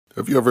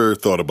Have you ever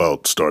thought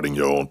about starting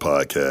your own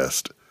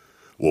podcast?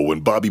 Well, when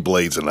Bobby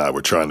Blades and I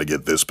were trying to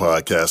get this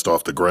podcast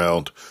off the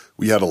ground,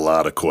 we had a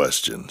lot of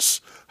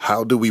questions.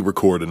 How do we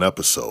record an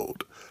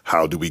episode?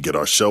 How do we get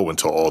our show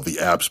into all the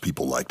apps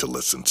people like to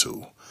listen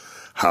to?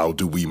 How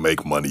do we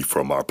make money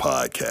from our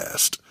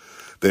podcast?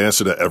 The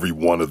answer to every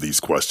one of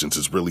these questions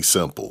is really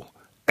simple.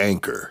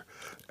 Anchor.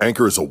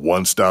 Anchor is a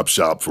one-stop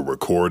shop for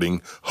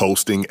recording,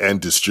 hosting,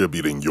 and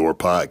distributing your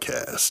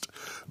podcast.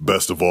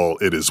 Best of all,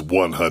 it is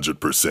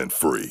 100%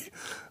 free.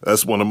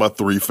 That's one of my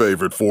 3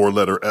 favorite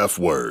 4-letter F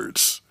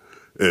words.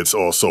 It's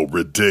also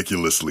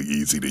ridiculously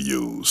easy to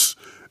use.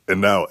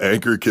 And now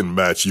Anchor can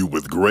match you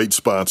with great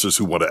sponsors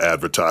who want to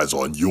advertise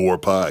on your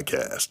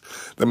podcast.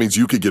 That means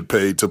you could get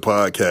paid to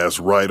podcast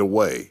right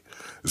away.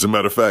 As a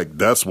matter of fact,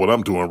 that's what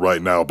I'm doing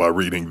right now by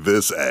reading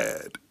this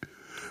ad.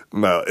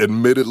 Now,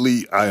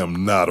 admittedly, I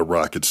am not a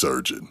rocket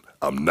surgeon.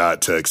 I'm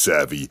not tech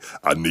savvy.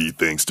 I need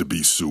things to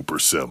be super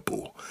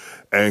simple.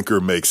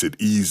 Anchor makes it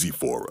easy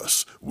for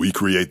us. We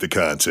create the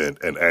content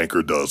and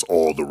Anchor does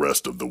all the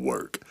rest of the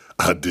work.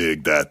 I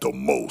dig that the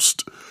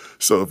most.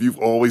 So if you've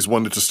always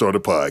wanted to start a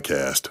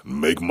podcast,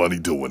 make money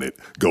doing it,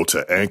 go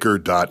to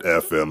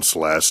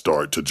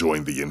anchor.fm/start to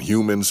join the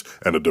Inhumans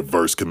and a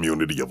diverse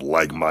community of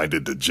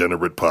like-minded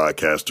degenerate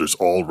podcasters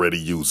already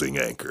using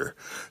Anchor.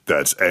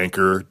 That's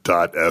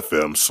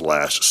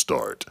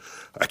anchor.fm/start.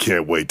 I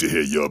can't wait to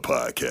hear your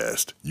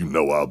podcast. You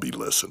know I'll be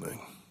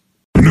listening.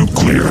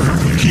 Nuclear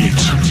heat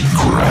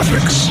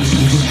graphics.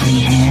 Beautifully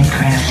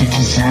handcrafted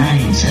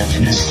designs of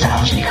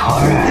nostalgic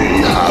horror.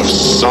 We have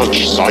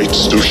such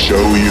sights to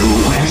show you.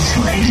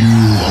 Wrestling.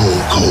 You,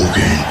 Hulk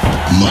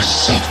Hogan,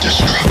 must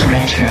self-destruct.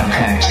 Retro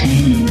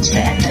cartoons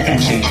and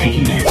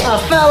entertainment. A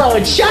fellow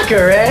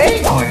chucker,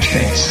 eh?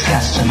 Portraits,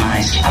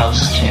 customized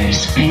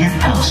posters, fan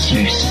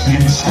posters,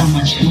 and so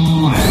much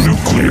more.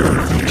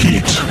 Nuclear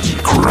heat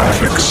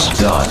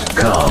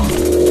graphics.com.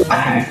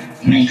 Art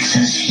makes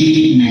us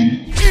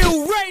human.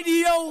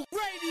 Radio.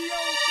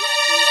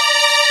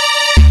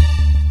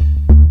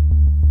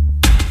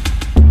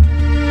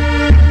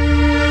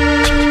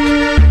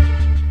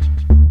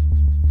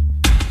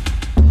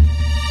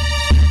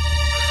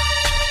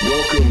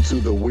 Welcome to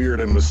the weird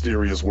and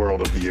mysterious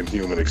world of the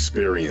Inhuman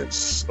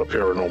Experience, a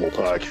paranormal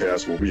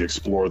podcast where we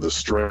explore the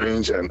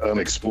strange and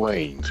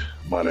unexplained.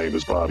 My name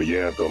is Bobby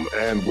Anthem,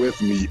 and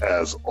with me,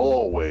 as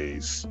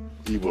always,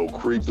 he will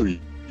creep through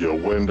your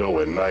window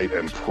at night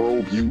and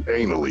probe you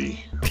anally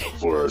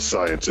for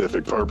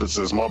scientific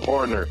purposes. My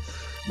partner,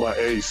 my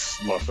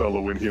ace, my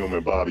fellow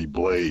Inhuman, Bobby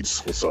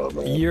Blades. What's up,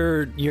 man?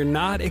 You're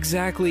not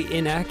exactly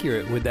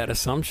inaccurate with that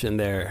assumption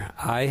there.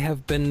 I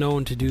have been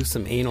known to do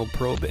some anal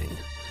probing.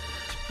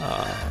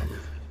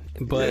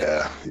 But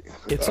yeah,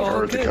 it's I've all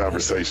heard good. the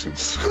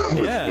conversations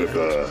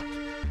with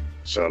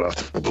shout out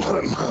to the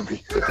Blunt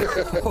Mommy.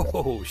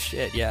 Oh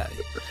shit, yeah.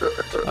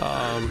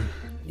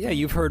 Yeah,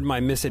 you've heard my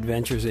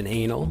misadventures in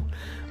anal,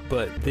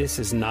 but this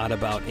is not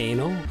about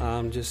anal.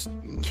 I'm just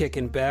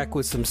kicking back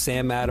with some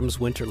Sam Adams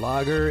Winter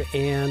Lager,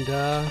 and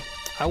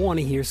I want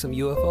to hear some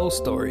UFO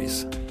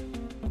stories.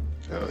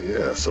 Hell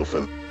yeah! So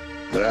for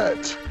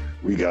that,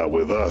 we got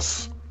with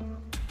us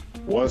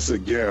once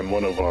again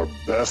one of our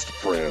best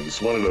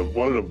friends, one of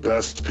the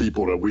best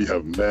people that we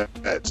have met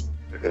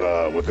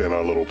within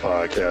our little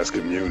podcast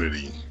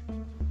community.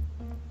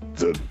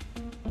 The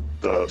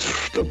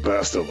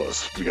best of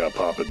us. We got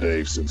Papa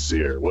Dave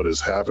Sincere. What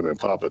is happening,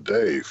 Papa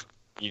Dave?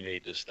 You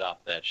need to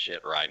stop that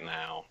shit right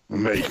now.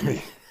 Make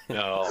me.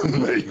 No.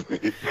 Make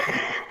me.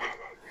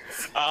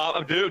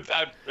 Dude,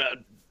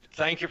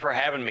 thank you for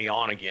having me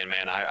on again,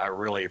 man. I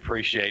really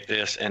appreciate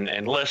this.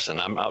 And listen,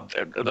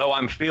 though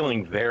I'm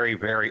feeling very,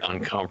 very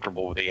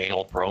uncomfortable with the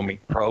anal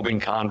probing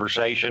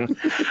conversration.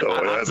 Oh,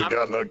 it hasn't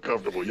gotten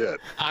uncomfortable yet.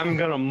 I'm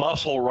gonna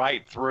muscle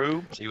right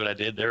through. See what I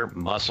did there?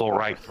 Muscle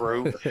right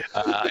through.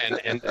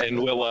 And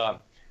we'll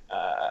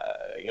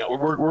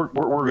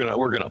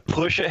we're gonna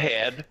push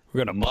ahead. We're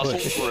gonna muscle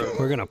push. through.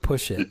 We're gonna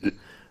push it.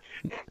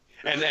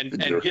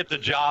 and get the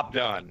job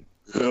done.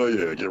 Hell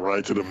yeah! Get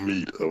right to the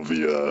meat of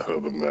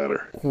the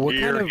matter. What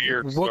Here,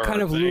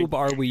 kind of sir. lube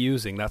are we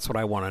using? That's what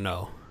I want to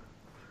know.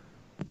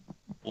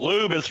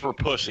 Lube is for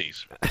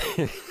pussies.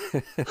 I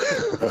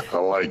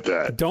like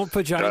that. Don't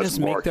vaginas That's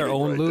make their marketing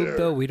own right lube there.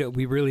 though?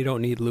 We really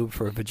don't need lube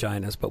for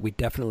vaginas, but we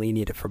definitely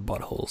need it for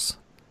buttholes.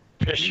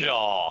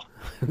 Pshaw.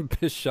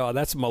 Pshaw,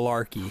 that's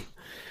malarkey.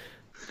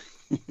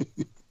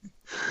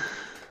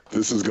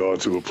 This has gone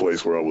to a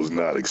place where I was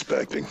not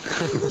expecting.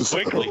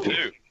 Quickly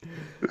too.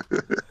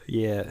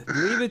 Yeah,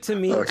 leave it to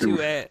me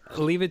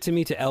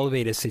to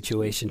elevate a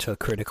situation to a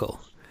critical.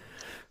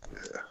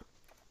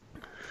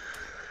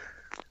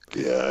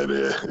 Yeah,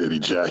 it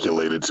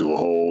ejaculated to a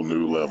whole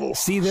new level.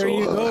 See, there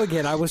you go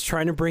again. I was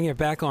trying to bring it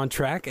back on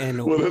track,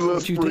 and Well, then what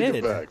let's you bring did.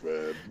 it back,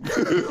 man.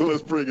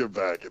 Let's bring it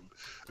back,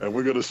 and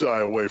we're gonna shy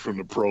away from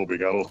the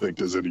probing. I don't think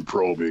there's any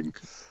probing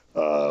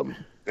in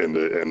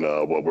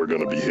what we're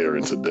gonna be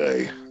hearing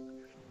today.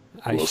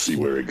 We'll see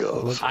where it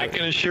goes. I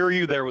can assure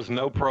you there was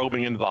no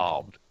probing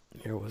involved.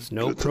 There was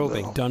no Good to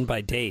probing know. done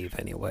by Dave,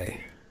 anyway.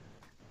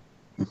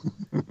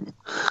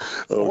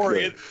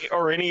 Okay.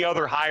 or any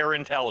other higher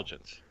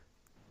intelligence.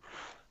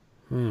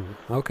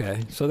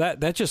 Okay, so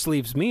that just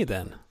leaves me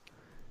then.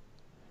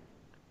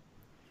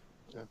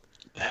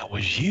 That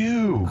was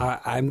you.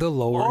 I'm the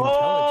lower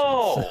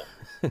intelligence.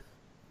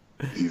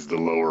 He's the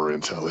lower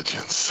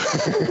intelligence.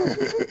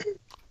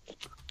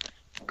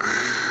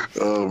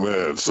 Oh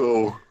man!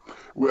 So,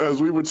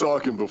 as we were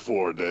talking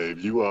before, Dave,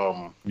 you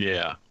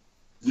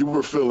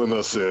were filling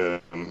us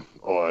in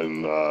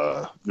on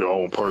your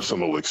own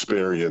personal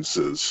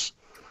experiences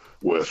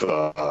with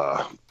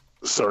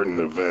certain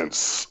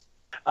events.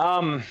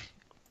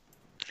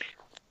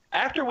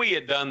 After we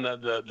had done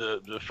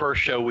the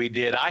first show we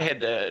did, I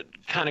had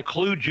kind of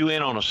clued you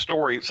in on a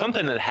story,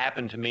 something that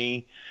happened to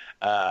me.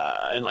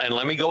 And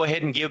let me go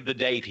ahead and give the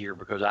date here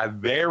because I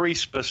very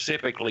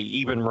specifically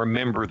even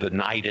remember the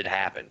night it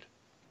happened.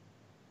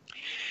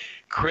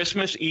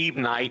 Christmas Eve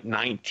night,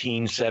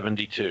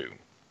 1972.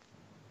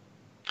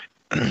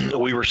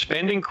 We were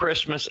spending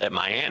Christmas at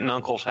my aunt and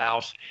uncle's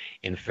house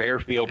in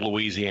Fairfield,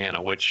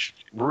 Louisiana, which,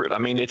 I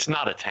mean, it's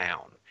not a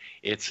town.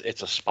 It's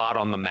a spot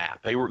on the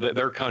map.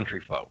 They're country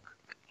folk.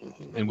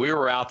 And we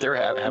were out there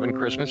having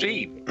Christmas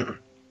Eve.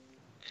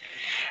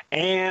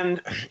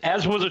 And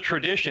as was a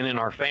tradition in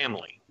our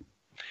family,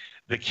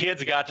 the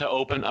kids got to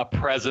open a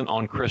present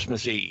on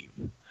Christmas Eve.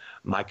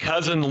 My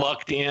cousin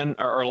lucked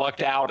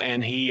out,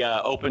 and he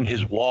opened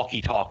his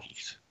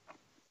walkie-talkies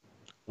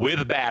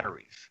with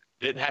batteries.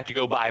 Didn't have to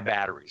go buy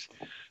batteries.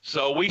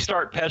 So we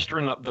start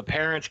pestering the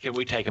parents. Can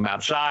we take them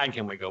outside?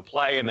 Can we go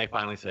play? And they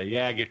finally say,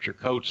 yeah, get your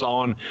coats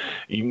on.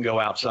 You can go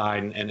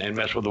outside and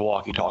mess with the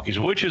walkie-talkies,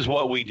 which is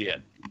what we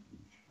did.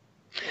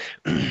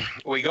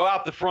 We go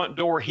out the front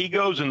door. He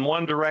goes in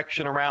one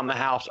direction around the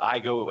house. I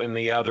go in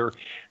the other.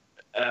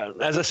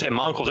 As I said,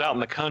 my uncle's out in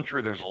the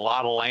country. There's a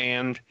lot of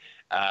land,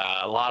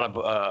 a lot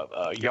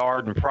of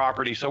yard and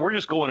property. So we're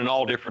just going in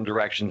all different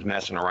directions,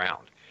 messing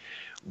around.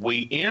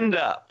 We end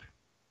up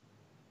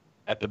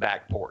at the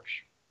back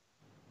porch.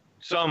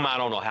 I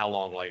don't know how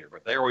long later,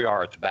 but there we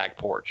are at the back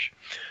porch.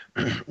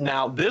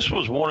 Now, this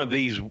was one of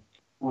these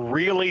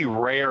really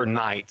rare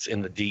nights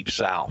in the Deep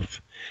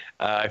South.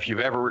 If you've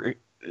ever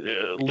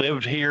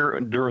lived here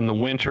during the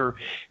winter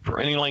for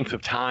any length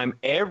of time,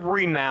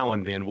 every now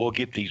and then we'll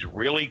get these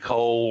really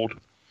cold,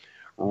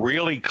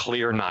 really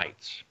clear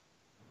nights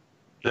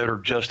that are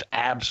just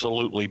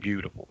absolutely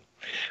beautiful.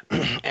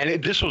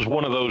 And this was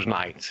one of those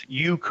nights.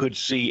 You could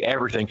see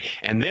everything.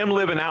 And them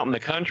living out in the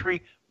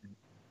country,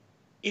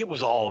 it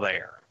was all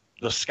there.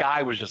 The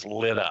sky was just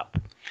lit up.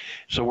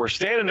 So we're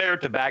standing there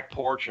at the back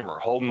porch and we're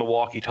holding the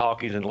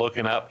walkie-talkies and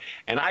looking up,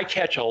 and I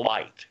catch a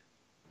light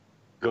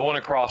going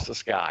across the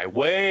sky,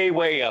 way,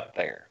 way up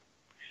there.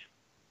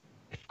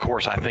 Of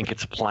course, I think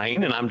it's a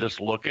plane, and I'm just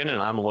looking,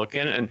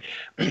 and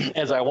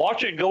as I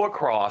watch it go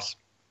across,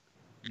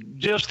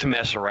 just to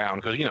mess around,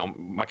 because, you know,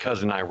 my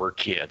cousin and I were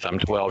kids. I'm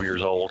 12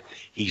 years old.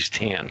 He's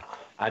 10.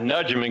 I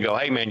nudge him and go,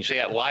 hey, man, you see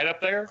that light up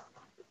there?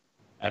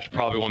 That's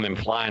probably one of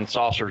them flying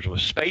saucers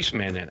with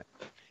spacemen in it.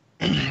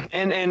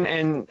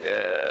 And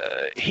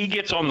he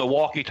gets on the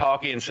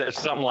walkie-talkie and says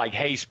something like,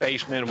 hey,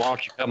 spaceman, why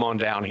don't you come on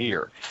down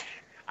here?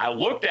 I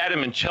looked at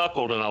him and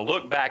chuckled, and I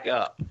looked back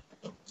up.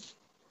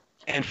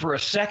 And for a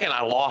second,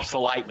 I lost the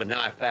light, but then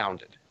I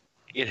found it.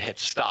 It had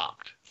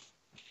stopped.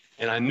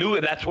 And I knew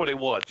that's what it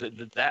was.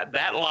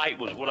 That light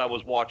was what I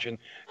was watching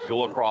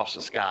go across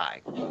the sky.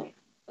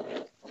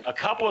 A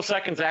couple of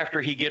seconds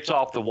after he gets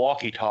off the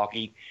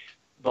walkie-talkie,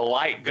 the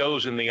light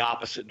goes in the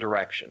opposite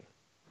direction.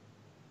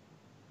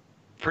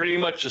 Pretty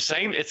much the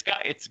same.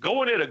 It's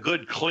going at a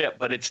good clip,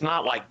 but it's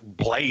not like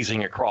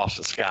blazing across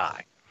the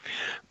sky.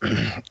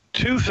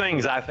 Two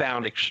things I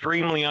found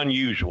extremely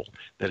unusual: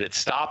 that it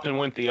stopped and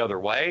went the other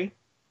way,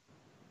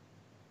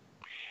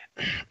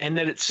 and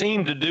that it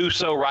seemed to do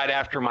so right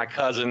after my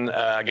cousin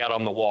got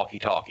on the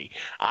walkie-talkie.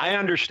 I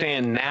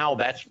understand now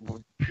that's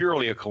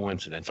purely a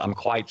coincidence. I'm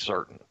quite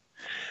certain.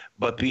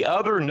 But the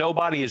other,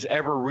 nobody has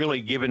ever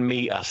really given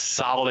me a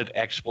solid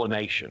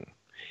explanation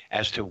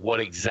as to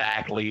what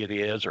exactly it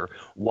is or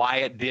why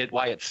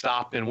it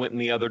stopped and went in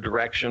the other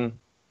direction.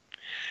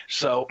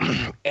 So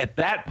at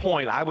that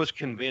point, I was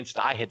convinced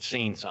I had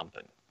seen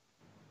something.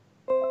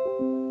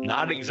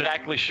 Not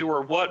exactly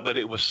sure what, but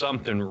it was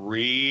something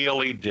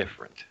really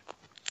different.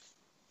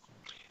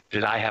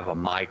 Did I have a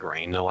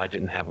migraine? No, I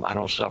didn't have. I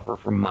don't suffer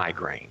from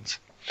migraines.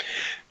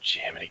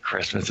 Jiminy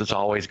Christmas, it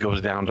always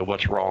goes down to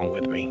what's wrong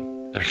with me.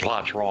 There's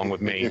lots wrong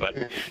with me,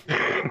 but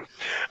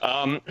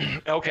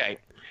okay.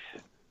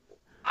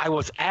 I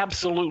was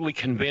absolutely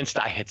convinced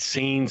I had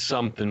seen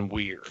something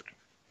weird.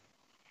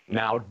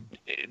 Now,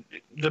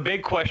 the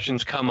big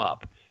questions come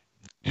up.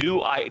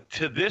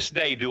 To this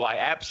day, do I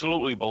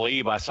absolutely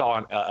believe I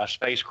saw a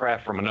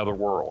spacecraft from another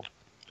world?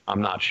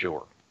 I'm not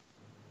sure.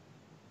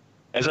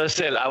 As I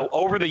said,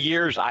 over the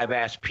years, I've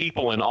asked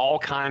people in all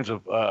kinds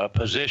of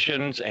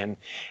positions and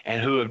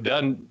who have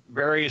done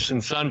various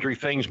and sundry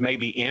things,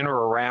 maybe in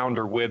or around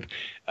or with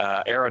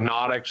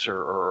aeronautics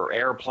or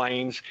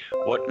airplanes.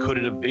 What could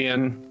it have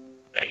been?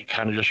 They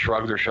kind of just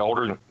shrugged their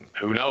shoulders.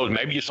 Who knows?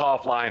 Maybe you saw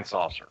a flying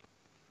saucer.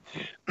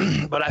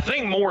 But I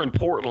think more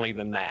importantly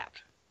than that,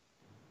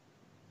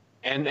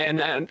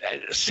 and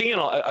seeing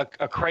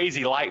a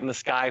crazy light in the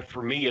sky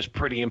for me is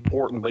pretty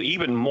important, but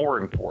even more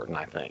important,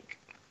 I think,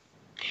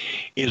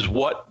 is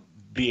what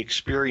the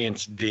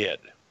experience did.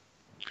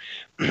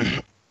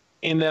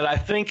 In that I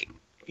think,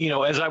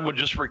 as I would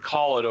just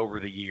recall it over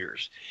the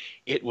years,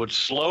 it would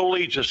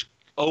slowly just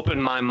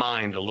open my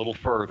mind a little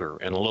further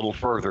and a little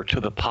further to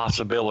the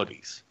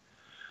possibilities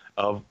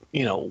of,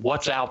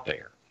 what's out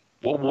there.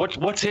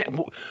 What's it?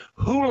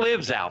 Who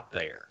lives out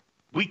there?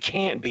 We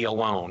can't be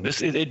alone.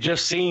 It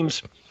just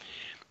seems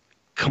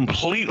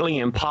completely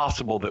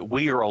impossible that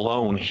we are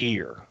alone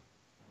here.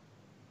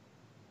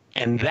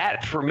 And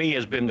that, for me,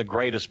 has been the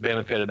greatest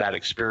benefit of that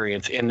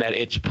experience, in that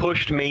it's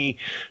pushed me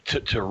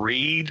to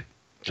read,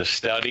 to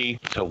study,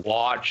 to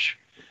watch,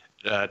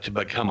 to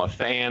become a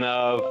fan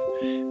of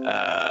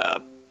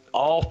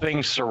all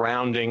things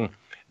surrounding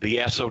the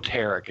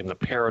esoteric and the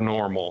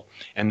paranormal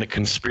and the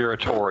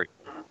conspiratorial.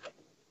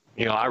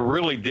 I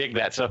really dig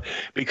that stuff,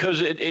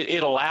 because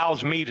it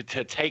allows me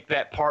to take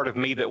that part of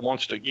me that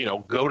wants to,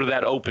 go to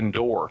that open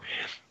door,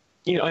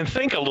 and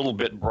think a little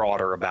bit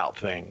broader about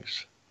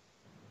things.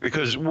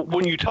 Because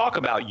when you talk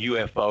about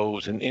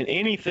UFOs and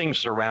anything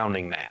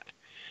surrounding that,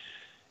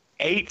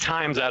 8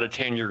 times out of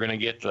 10, you're going to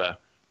get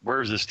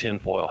where's this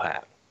tinfoil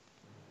hat?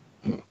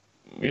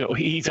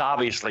 He's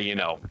obviously,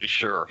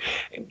 sure.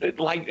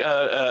 Like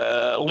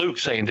Luke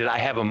saying, did I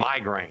have a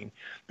migraine?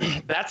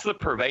 That's the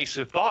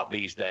pervasive thought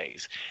these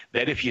days,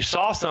 that if you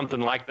saw something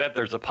like that,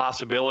 there's a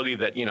possibility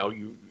that,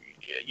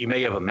 you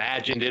may have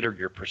imagined it, or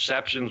your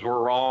perceptions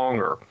were wrong,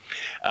 or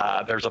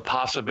there's a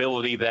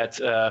possibility that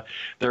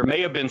there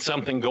may have been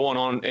something going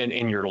on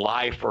in your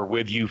life or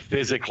with you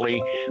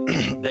physically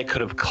that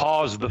could have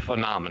caused the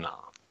phenomenon.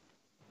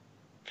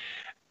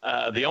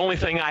 The only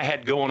thing I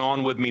had going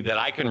on with me that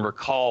I can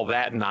recall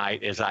that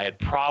night is I had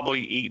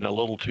probably eaten a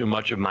little too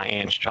much of my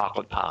aunt's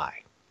chocolate pie.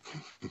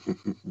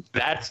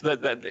 That's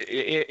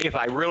if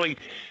I really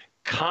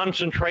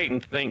concentrate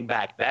and think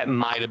back, that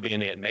might have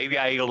been it. Maybe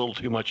I ate a little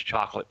too much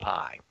chocolate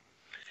pie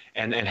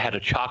and had a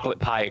chocolate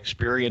pie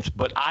experience,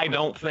 but I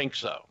don't think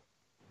so.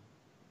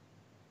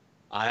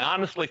 I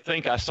honestly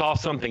think I saw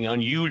something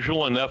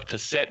unusual enough to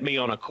set me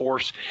on a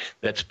course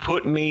that's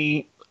put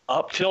me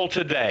up till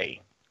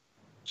today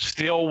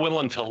still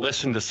willing to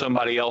listen to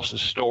somebody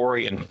else's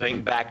story and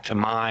think back to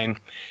mine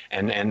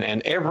and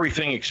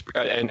everything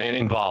and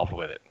involved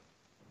with it.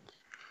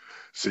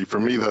 See, for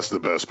me, that's the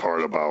best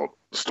part about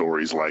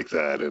stories like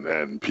that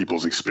and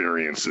people's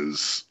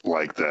experiences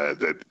like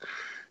that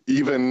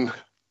even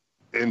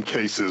in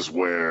cases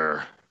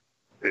where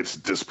it's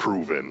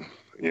disproven,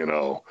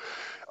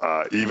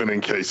 even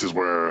in cases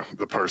where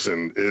the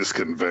person is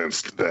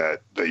convinced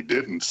that they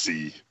didn't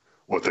see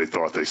what they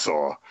thought they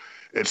saw,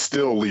 it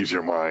still leaves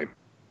your mind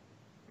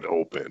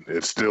open.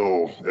 It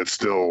still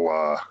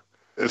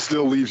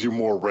leaves you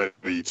more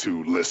ready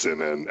to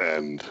listen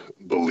and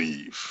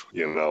believe,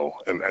 and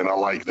I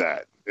like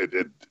that.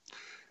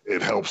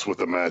 It helps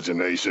with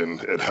imagination.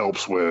 It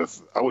helps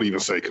with, I would even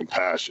say,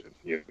 compassion,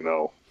 It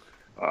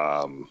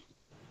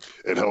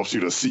helps you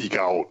to seek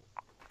out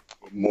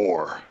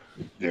more,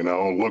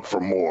 look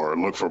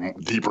for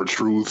deeper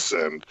truths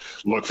and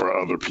look for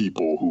other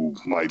people who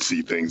might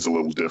see things a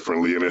little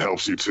differently. And it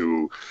helps you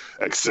to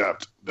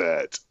accept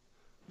that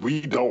we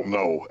don't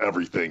know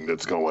everything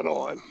that's going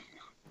on.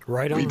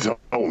 Right on. We don't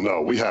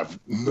know. We have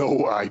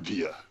no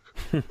idea.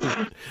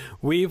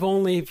 We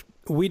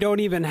don't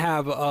even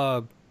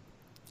have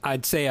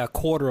I'd say a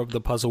quarter of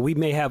the puzzle. We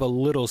may have a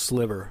little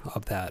sliver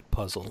of that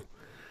puzzle.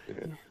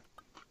 Yeah.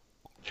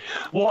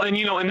 Well,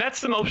 and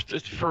that's the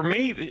most, for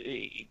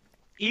me,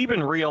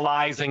 even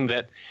realizing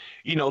that,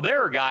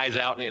 there are guys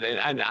out,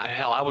 and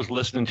hell, I was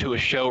listening to a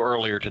show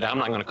earlier today. I'm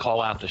not going to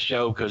call out the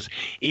show, because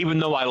even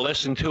though I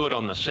listen to it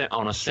on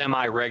a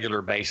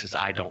semi-regular basis,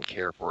 I don't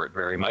care for it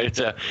very much. It's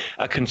a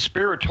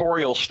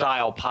conspiratorial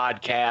style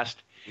podcast.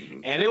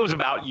 And it was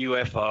about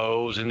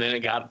UFOs, and then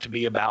it got to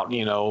be about,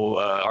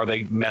 are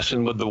they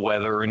messing with the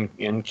weather and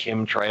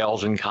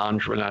chemtrails and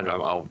contra?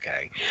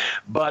 Okay.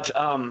 But,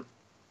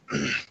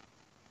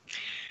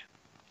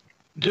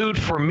 dude,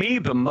 for me,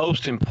 the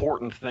most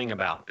important thing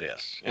about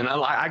this, and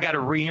I got to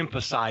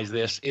reemphasize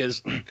this,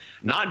 is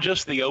not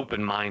just the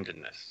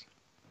open-mindedness,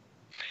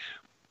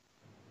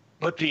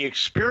 but the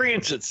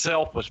experience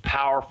itself was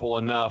powerful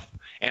enough,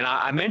 and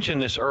I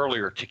mentioned this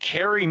earlier, to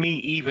carry me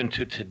even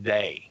to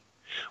today,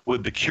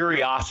 with the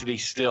curiosity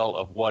still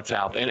of what's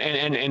out there.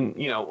 And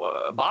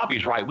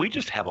Bobby's right. We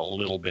just have a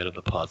little bit of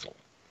the puzzle,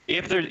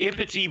 if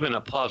it's even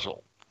a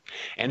puzzle.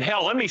 And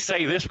hell, let me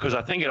say this, because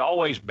I think it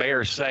always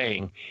bears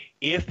saying,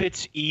 if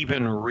it's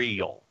even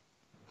real.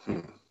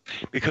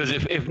 Because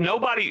if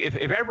everybody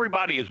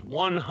is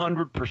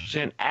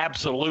 100%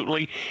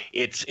 absolutely,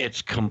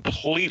 it's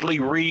completely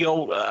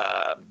real,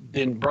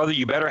 then brother,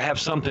 you better have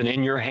something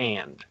in your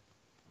hand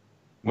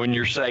when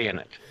you're saying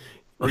it.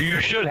 Or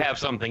you should have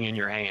something in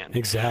your hand.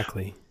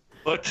 Exactly.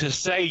 But to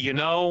say,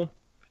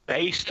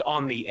 based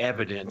on the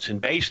evidence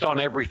and based on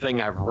everything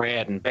I've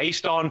read and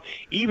based on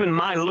even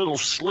my little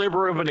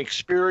sliver of an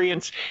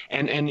experience,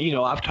 and you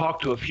know, I've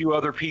talked to a few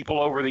other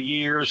people over the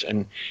years,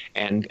 and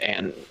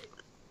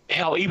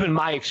hell, even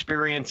my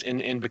experience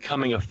in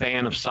becoming a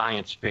fan of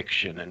science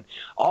fiction and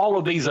all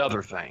of these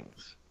other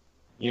things.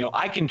 You know,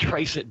 I can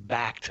trace it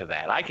back to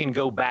that. I can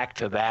go back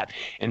to that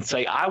and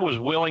say I was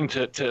willing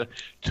to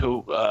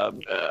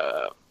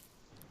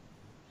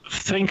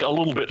think a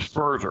little bit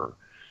further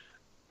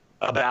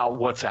about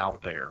what's out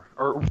there,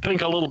 or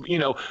think a little, you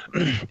know,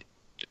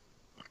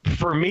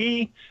 for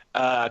me,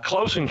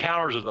 Close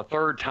Encounters of the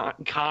Third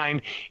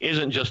Kind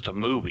isn't just a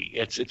movie.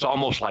 It's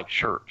almost like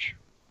church.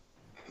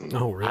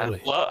 Oh,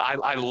 really?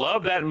 I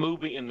love that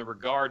movie in the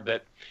regard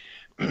that,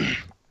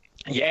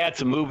 yeah,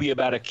 it's a movie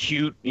about a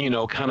cute, you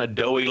know, kind of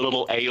doughy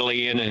little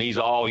alien, and he's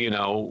all, you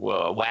know,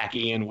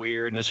 wacky and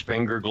weird, and his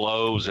finger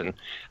glows, and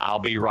I'll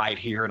be right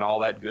here, and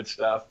all that good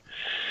stuff.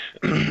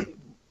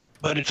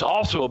 But it's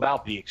also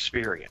about the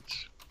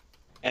experience.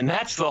 And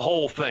that's the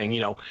whole thing,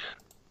 you know.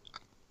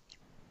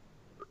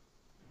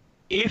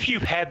 If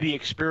you've had the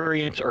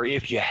experience or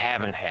if you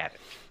haven't had it,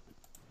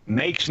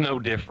 makes no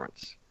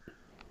difference.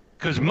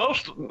 Because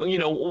most, you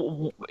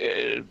know,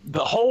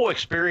 the whole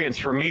experience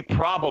for me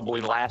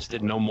probably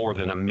lasted no more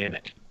than a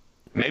minute,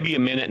 maybe a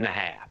minute and a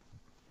half,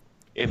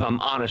 if I'm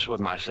honest with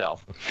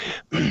myself.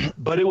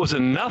 But it was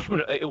enough.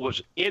 It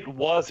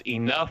was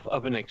enough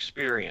of an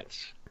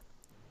experience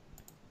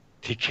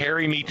to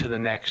carry me to the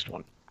next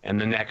one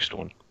and the next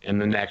one and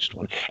the next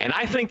one. And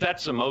I think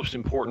that's the most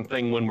important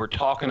thing when we're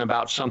talking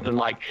about something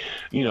like,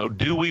 you know,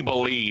 do we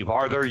believe?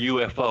 Are there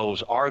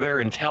UFOs? Are there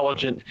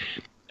intelligent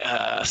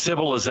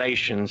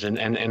civilizations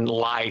and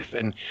life,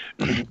 and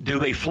do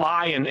they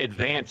fly in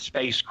advanced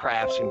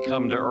spacecrafts and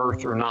come to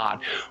Earth or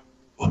not?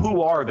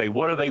 Who are they?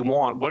 What do they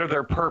want? What are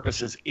their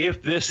purposes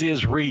if this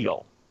is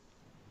real?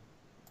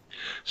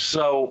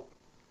 So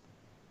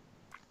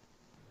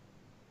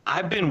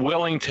I've been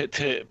willing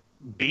to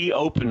be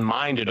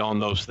open-minded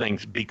on those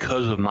things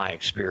because of my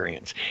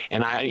experience,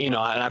 and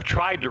I've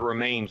tried to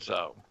remain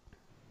so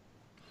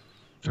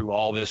through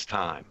all this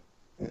time.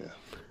 Yeah.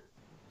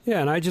 Yeah,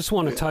 and I just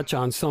want to touch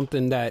on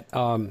something that,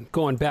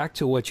 going back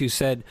to what you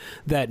said,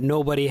 that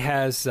nobody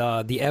has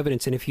the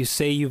evidence, and if you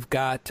say you've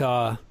got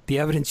the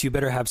evidence, you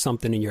better have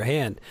something in your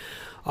hand.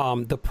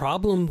 The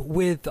problem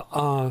with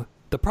all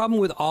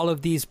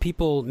of these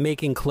people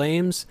making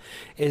claims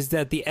is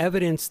that the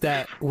evidence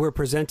that we're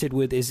presented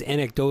with is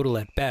anecdotal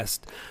at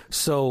best.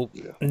 So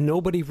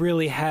nobody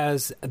really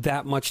has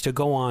that much to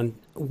go on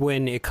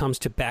when it comes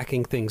to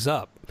backing things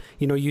up.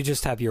 You know, you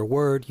just have your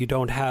word. You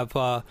don't have,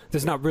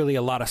 there's not really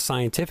a lot of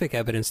scientific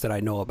evidence that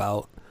I know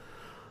about.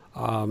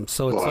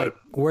 So it's like,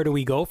 where do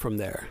we go from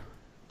there?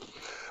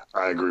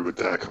 I agree with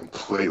that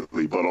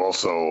completely. But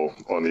also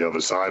on the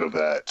other side of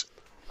that,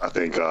 I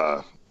think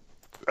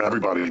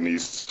everybody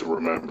needs to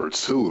remember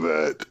too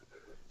that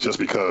just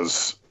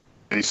because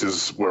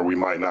cases where we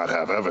might not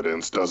have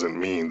evidence doesn't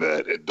mean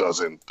that it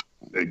doesn't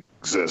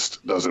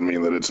exist, doesn't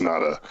mean that it's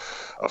not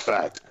a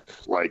fact.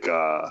 Like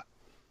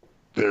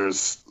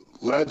there's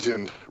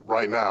legend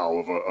right now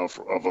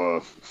of a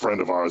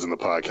friend of ours in the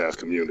podcast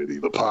community,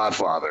 the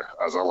Podfather,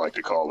 as I like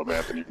to call him,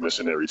 Anthony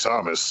Missionary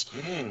Thomas,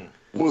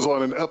 was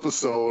on an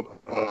episode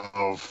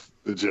of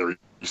the Jerry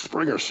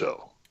Springer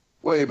Show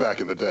way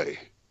back in the day.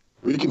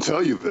 We can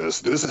tell you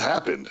this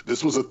happened.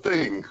 This was a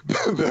thing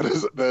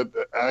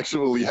that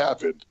actually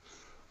happened,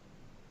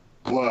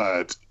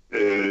 but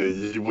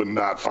you would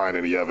not find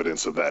any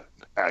evidence of that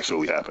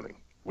actually happening.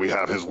 We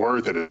have his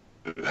word that it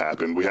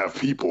happened. We have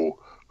people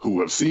who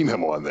have seen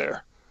him on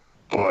there,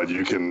 but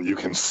you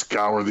can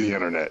scour the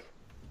internet.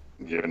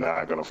 You're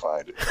not going to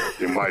find it.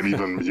 You might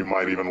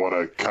even want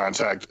to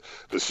contact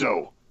the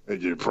show,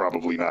 and you're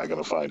probably not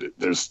going to find it.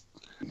 There's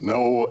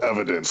no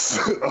evidence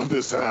of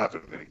this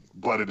happening,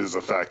 but it is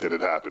a fact that it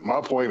happened. My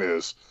point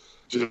is,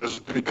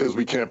 just because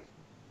we can't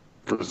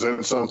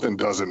present something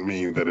doesn't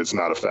mean that it's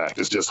not a fact.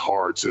 It's just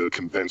hard to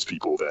convince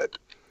people that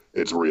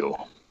it's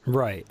real.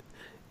 Right.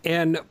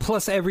 And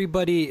plus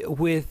everybody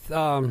with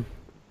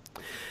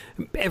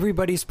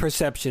everybody's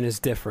perception is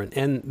different,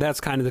 and that's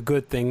kind of the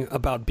good thing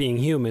about being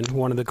human.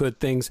 One of the good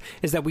things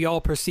is that we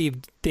all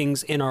perceive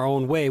things in our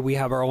own way. We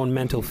have our own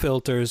mental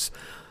filters,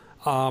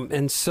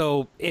 and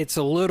so it's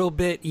a little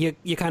bit,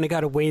 you kind of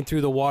got to wade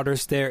through the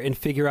waters there and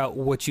figure out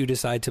what you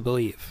decide to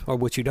believe or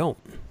what you don't.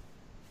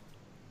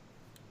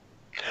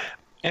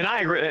 And I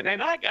agree.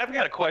 And I've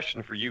got a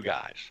question for you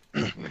guys.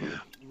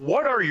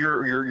 What are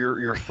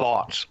your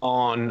thoughts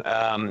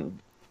on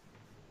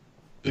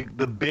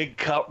the big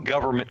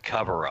government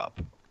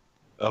cover-up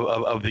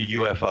of the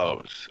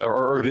UFOs,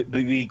 or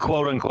the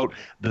quote-unquote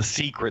the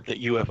secret that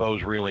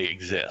UFOs really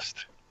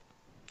exist?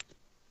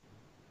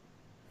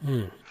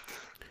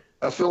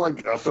 I feel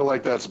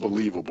like that's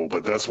believable,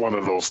 but that's one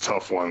of those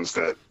tough ones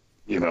that,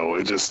 you know,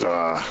 it just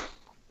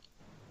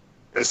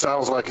it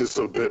sounds like it's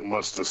a bit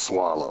much to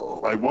swallow.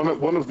 Like one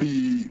of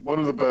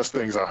the best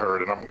things I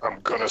heard, and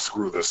I'm gonna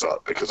screw this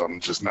up because I'm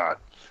just not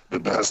the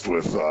best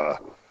with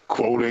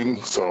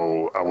quoting,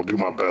 so I will do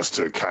my best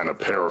to kind of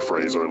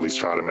paraphrase or at least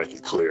try to make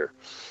it clear.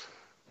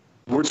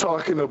 We're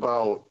talking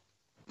about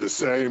the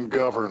same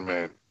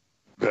government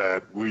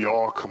that we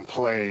all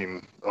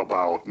complain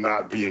about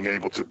not being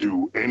able to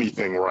do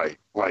anything right.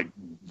 Like,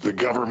 the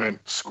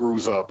government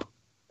screws up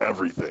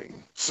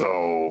everything.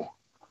 So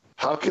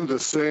how can the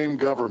same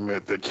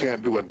government that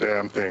can't do a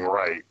damn thing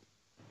right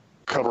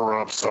cover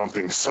up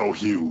something so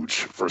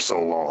huge for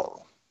so long?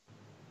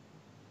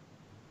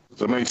 Does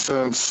that make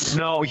sense?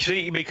 No, you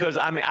see, because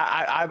I mean,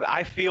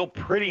 I feel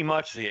pretty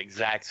much the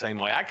exact same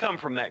way. I come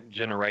from that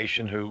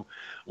generation who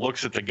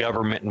looks at the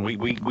government and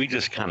we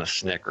just kind of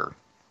snicker.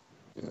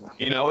 Yeah.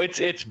 You know,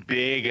 it's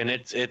big and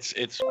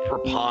it's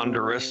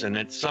preponderous and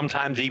it's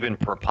sometimes even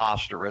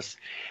preposterous,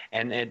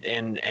 and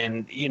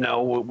you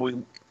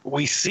know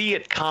we see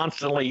it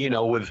constantly. You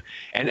know, with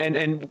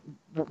and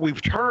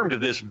we've termed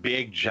this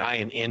big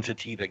giant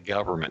entity the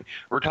government.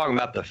 We're talking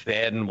about the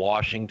Fed in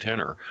Washington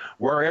or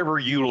wherever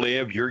you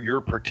live, your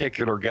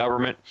particular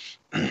government.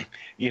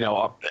 You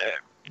know,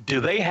 do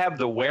they have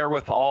the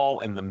wherewithal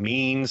and the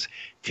means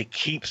to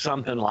keep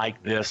something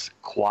like this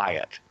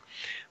quiet?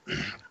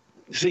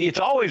 See, it's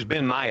always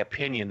been my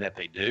opinion that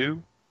they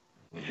do,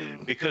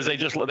 because they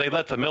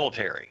let the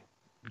military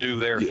do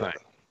their thing,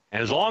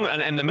 and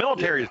and the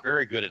military is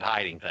very good at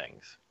hiding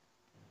things,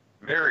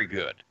 very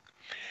good.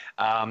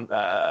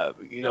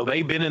 You know,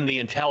 they've been in the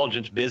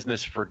intelligence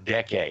business for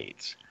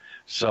decades,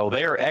 so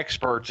they're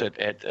experts at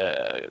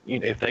you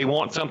know, if they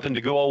want something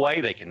to go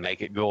away, they can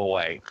make it go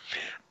away.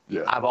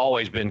 Yeah. I've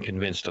always been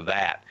convinced of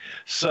that.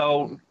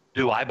 So,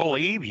 do I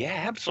believe?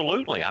 Yeah,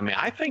 absolutely. I mean,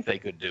 I think they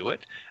could do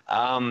it.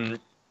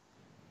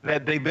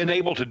 That they've been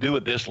able to do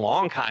it this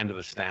long kind of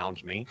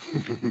astounds me.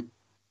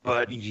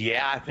 But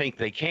yeah, I think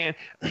they can.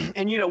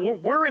 And you know,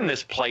 we're in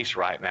this place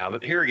right now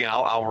that, here again,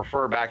 I'll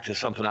refer back to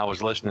something I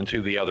was listening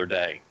to the other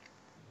day,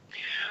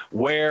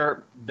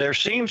 where there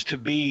seems to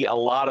be a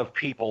lot of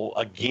people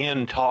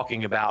again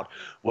talking about,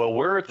 well,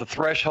 we're at the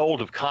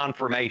threshold of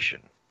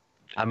confirmation.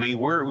 I mean,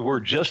 we're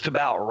just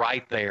about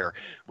right there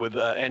with,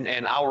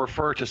 and I'll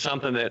refer to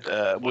something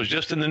that was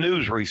just in the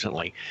news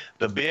recently,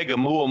 the big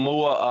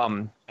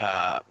Oumuamua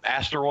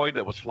asteroid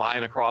that was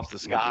flying across the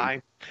sky,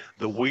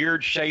 the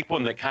weird shaped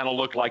one that kind of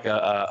looked like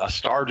a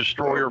Star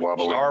Destroyer from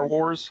Star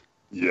Wars.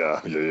 Yeah.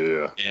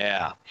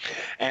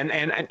 And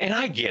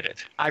I get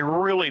it. I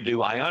really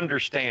do. I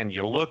understand.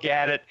 You look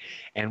at it,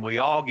 and we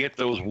all get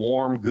those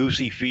warm,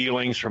 goosey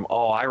feelings from,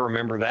 oh, I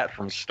remember that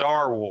from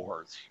Star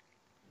Wars.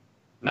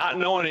 Not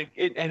knowing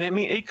it, and I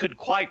mean, it could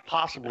quite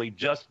possibly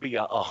just be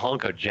a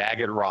hunk of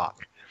jagged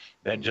rock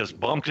that just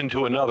bumped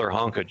into another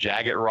hunk of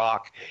jagged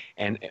rock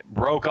and it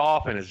broke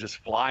off and is just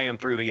flying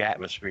through the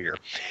atmosphere.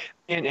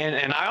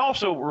 And I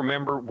also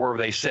remember where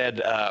they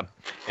said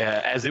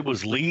as it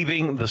was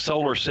leaving the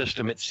solar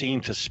system, it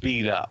seemed to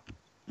speed up.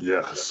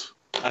 Yes.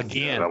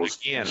 Again, that was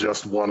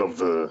just one of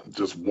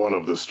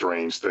the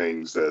strange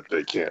things that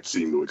they can't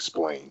seem to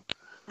explain.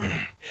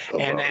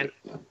 And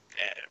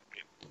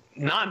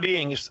not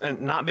being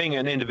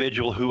an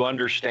individual who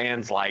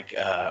understands, like,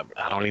 I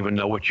don't even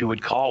know what you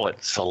would call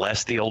it,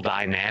 celestial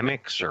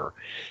dynamics or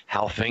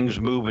how things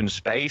move in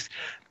space.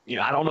 You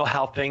know, I don't know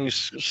how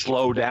things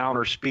slow down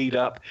or speed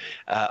up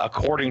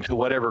according to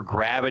whatever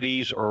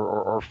gravities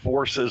or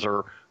forces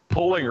are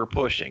pulling or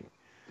pushing.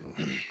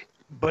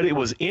 But it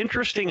was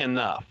interesting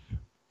enough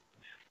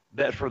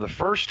that for the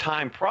first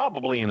time,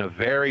 probably in a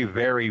very,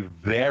 very,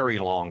 very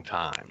long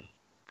time,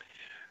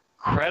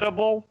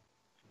 credible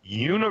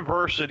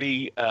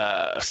university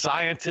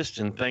scientists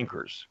and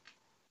thinkers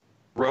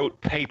wrote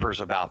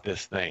papers about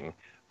this thing.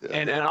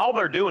 And all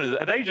they're doing is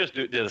they just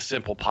did a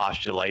simple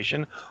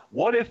postulation.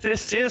 What if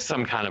this is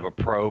some kind of a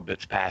probe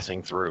that's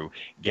passing through,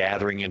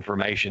 gathering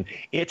information?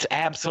 It's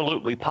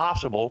absolutely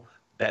possible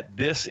that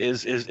this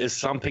is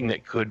something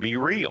that could be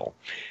real.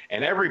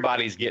 And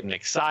everybody's getting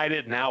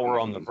excited. Now we're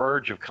on the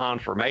verge of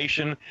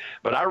confirmation.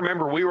 But I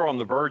remember we were on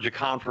the verge of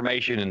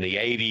confirmation in the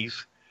 80s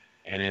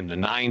and in the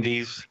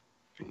 90s.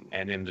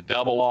 And in the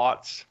double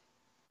aughts,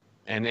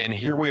 and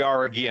here we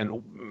are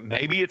again.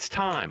 Maybe it's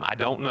time. I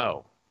don't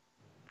know.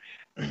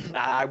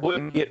 I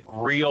wouldn't get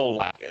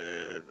real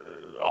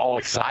all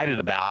excited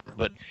about it,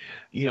 but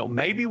you know,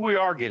 maybe we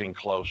are getting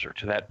closer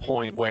to that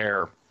point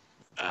where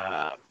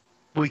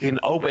we can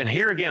open.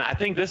 Here again, I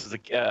think this is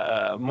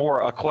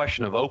more a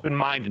question of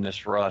open-mindedness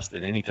for us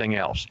than anything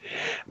else.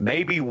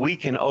 Maybe we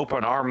can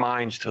open our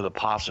minds to the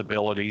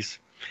possibilities,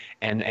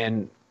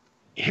 and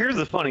here's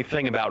the funny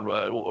thing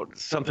about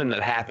something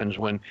that happens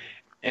when,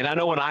 and I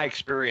know when I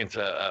experience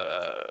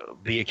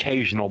the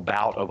occasional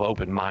bout of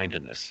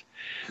open-mindedness,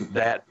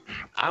 that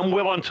I'm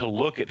willing to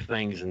look at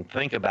things and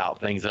think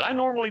about things that I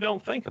normally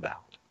don't think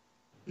about.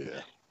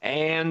 Yeah.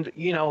 And,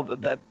 you know,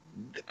 that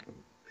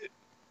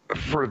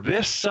for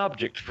this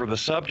subject, for the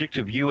subject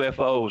of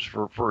UFOs,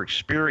 for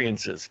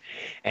experiences,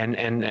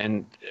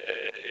 and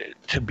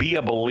to be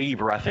a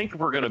believer, I think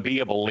if we're going to be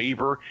a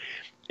believer,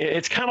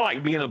 it's kind of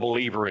like being a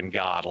believer in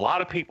God. A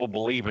lot of people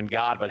believe in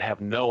God but have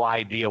no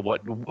idea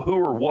who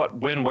or what,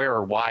 when, where,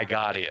 or why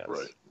God is.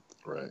 Right.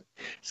 Right.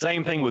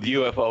 Same thing with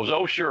UFOs.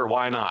 Oh, sure,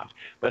 why not?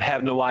 But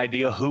have no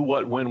idea who,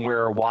 what, when,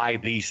 where, or why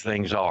these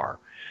things are.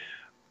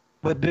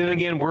 But then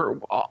again,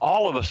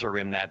 all of us are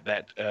in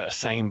that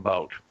same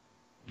boat.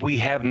 We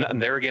have nothing.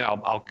 There again,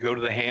 I'll go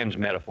to the hands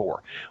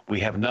metaphor. We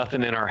have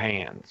nothing in our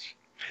hands.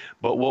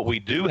 But what we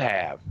do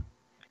have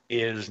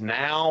is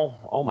now,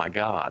 oh my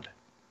God,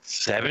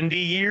 70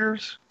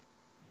 years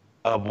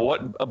of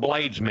what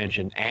Blades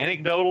mentioned,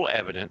 anecdotal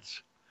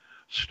evidence,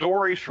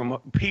 stories from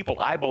people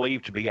I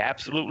believe to be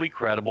absolutely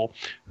credible,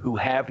 who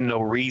have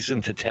no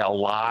reason to tell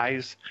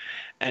lies,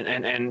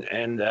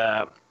 and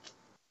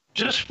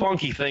just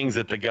funky things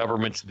that the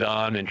government's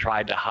done and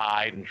tried to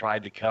hide and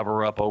tried to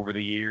cover up over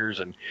the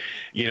years, and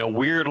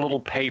weird little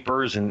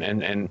papers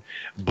and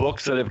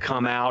books that have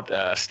come out.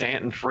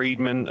 Stanton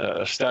Friedman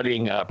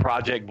studying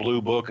Project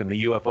Blue Book and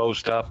the UFO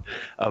stuff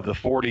of the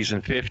 40s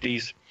and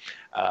 50s,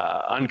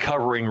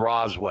 uncovering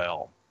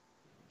Roswell.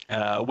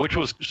 Which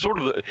was sort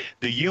of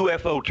the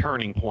UFO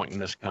turning point in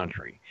this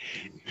country.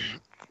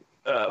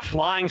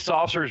 Flying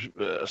saucers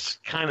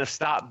kind of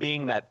stopped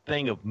being that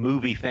thing of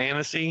movie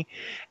fantasy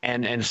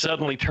and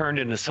suddenly turned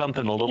into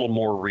something a little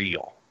more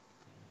real.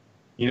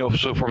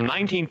 So from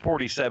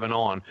 1947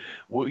 on,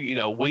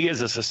 we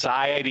as a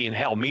society, and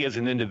hell, me as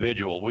an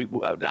individual,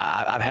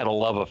 I've had a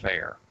love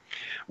affair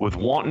with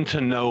wanting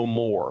to know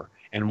more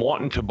and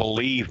wanting to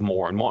believe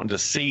more and wanting to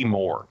see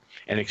more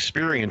and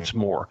experience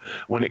more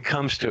when it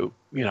comes to,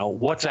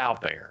 what's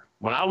out there.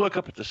 When I look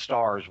up at the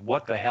stars,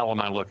 what the hell am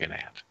I looking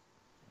at?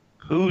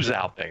 Who's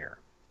out there?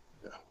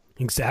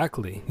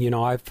 Exactly.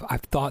 I've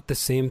thought the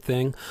same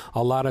thing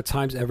a lot of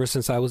times ever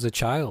since I was a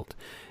child.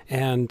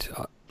 And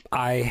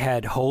I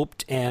had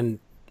hoped and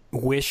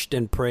wished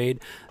and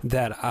prayed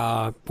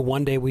that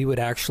one day we would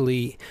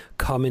actually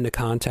come into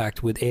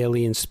contact with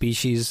alien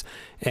species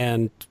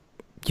and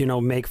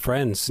make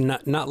friends,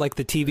 not like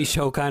the TV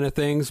show kind of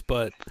things,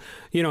 but,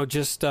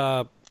 just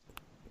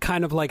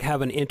kind of like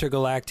have an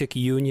intergalactic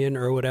union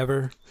or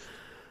whatever.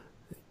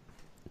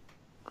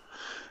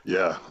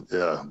 Yeah.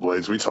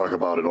 Blades, we talk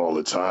about it all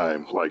the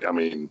time.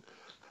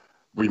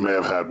 We may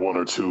have had one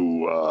or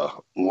two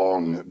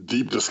long,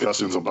 deep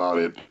discussions about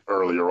it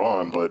earlier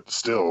on, but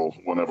still,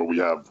 whenever we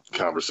have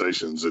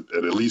conversations,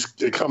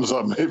 it comes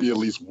up maybe at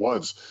least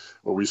once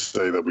where we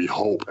say that we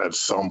hope at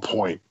some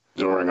point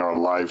during our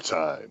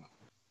lifetime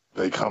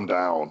they come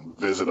down,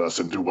 visit us,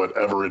 and do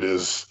whatever it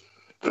is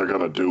they're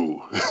going to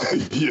do.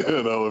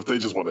 If they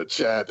just want to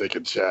chat, they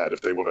can chat.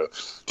 If they want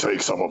to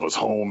take some of us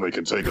home, they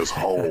can take us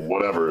home,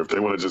 whatever. If they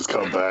want to just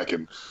come back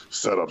and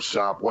set up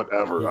shop,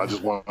 whatever. I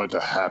just want it to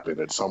happen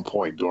at some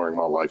point during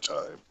my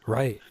lifetime.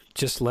 Right.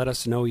 Just let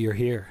us know you're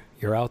here.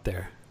 You're out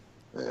there.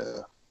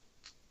 Yeah.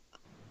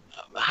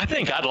 I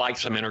think I'd like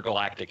some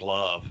intergalactic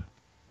love.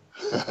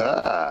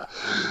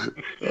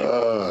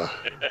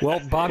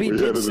 Well, Bobby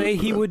did say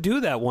he would do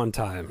that one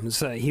time.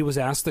 So he was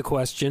asked the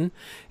question,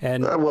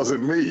 and that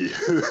wasn't me.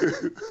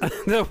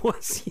 That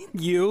was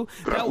you.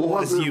 That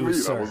was you, me.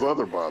 sir. That was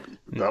other Bobby.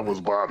 That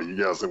was Bobby.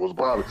 Yes, it was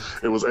Bobby.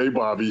 It was a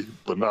Bobby,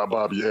 but not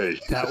Bobby A.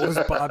 That was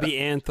Bobby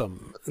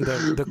Anthem.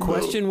 The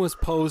question was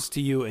posed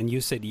to you, and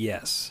you said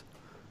yes,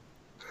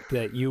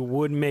 that you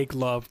would make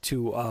love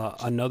to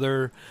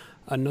another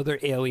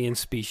alien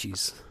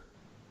species.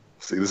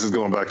 See, this is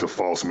going back to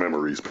false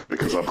memories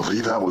because I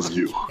believe that was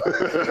you.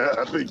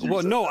 I think you.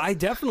 Well, no, I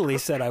definitely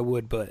said I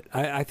would, but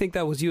I think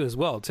that was you as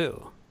well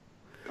too.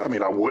 I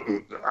mean, I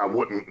wouldn't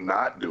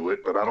not do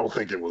it, but I don't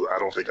think I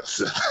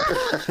said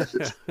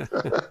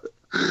that.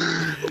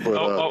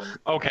 But,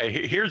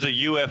 okay. Here's a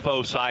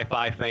UFO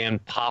sci-fi fan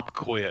pop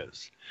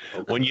quiz.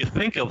 Okay. When you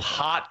think of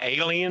hot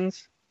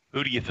aliens,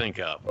 who do you think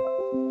of?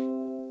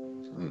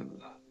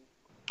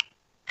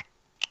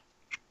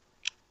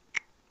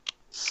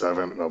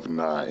 7 of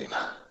 9.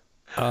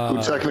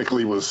 Who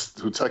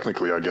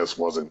technically I guess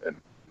wasn't an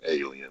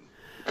alien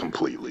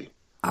completely.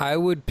 I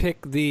would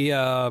pick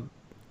the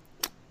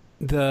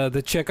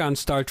chick on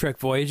Star Trek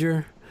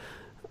Voyager.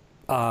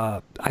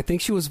 I think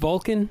she was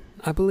Vulcan,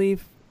 I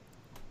believe.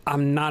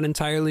 I'm not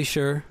entirely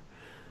sure.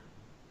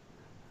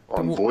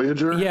 On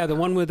Voyager? Yeah, the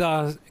one with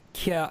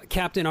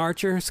Captain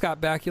Archer,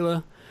 Scott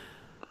Bakula.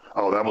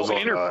 Oh, that was on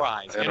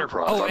Enterprise.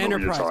 Enterprise. Oh,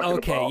 Enterprise.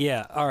 Okay, about.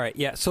 Yeah. All right.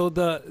 Yeah. So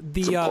the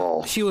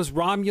she was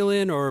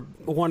Romulan or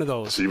one of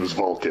those. She was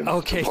Vulcan.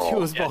 Okay, she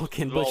was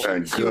Vulcan, but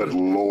good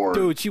Lord,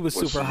 dude, she was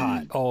super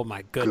hot. Oh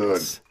my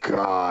goodness. Good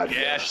God.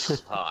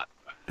 Yes, hot.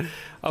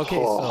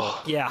 Okay, so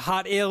yeah,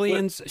 hot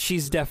aliens.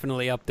 She's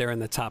definitely up there in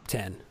the top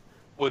 10.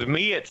 With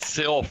me, it's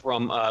Syl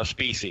from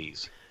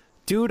Species.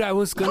 Dude, I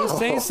was gonna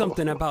say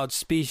something about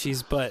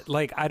Species, but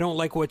I don't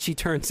like what she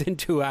turns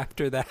into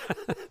after that.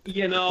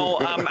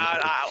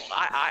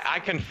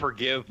 I can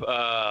forgive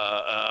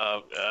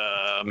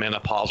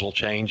menopausal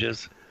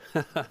changes.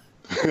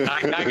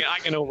 I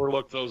can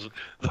overlook those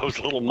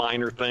little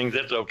minor things.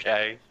 It's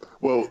okay.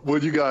 Well,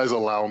 would you guys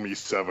allow me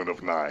 7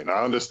 of 9?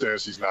 I understand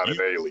she's not an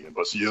alien,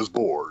 but she is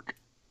Borg.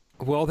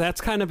 Well,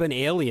 that's kind of an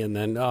alien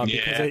then,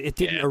 because it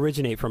didn't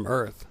originate from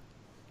Earth.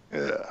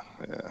 Yeah.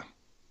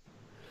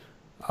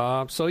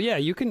 So yeah,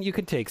 you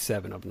can take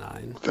 7 of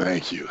 9.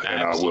 Thank you,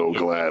 and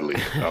Absolutely.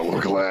 I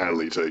will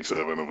gladly take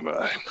 7 of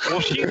 9.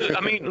 Well,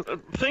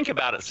 think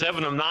about it.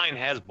 7 of 9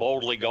 has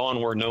boldly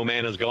gone where no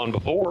man has gone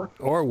before.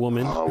 Or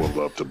woman. I would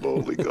love to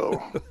boldly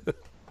go.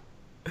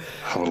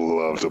 I would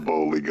love to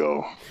boldly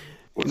go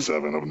with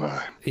 7 of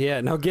 9.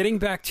 Yeah. Now, getting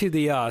back to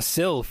the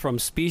sill from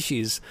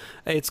Species,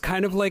 it's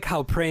kind of like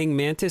how praying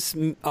mantis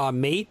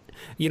mate.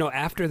 You know,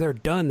 after they're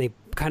done, they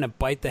kind of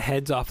bite the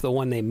heads off the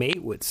one they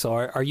mate with. So,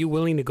 are you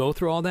willing to go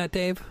through all that,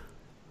 Dave?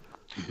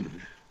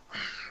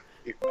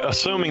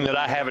 Assuming that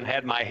I haven't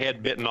had my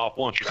head bitten off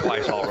once or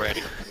twice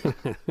already.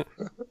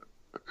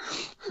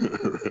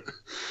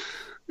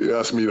 You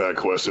ask me that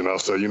question, I'll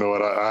say, you know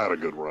what, I had a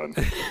good run.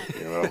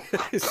 You know,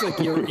 It's like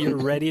you're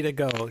ready to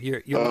go.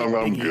 You're I'm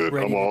like Biggie, good.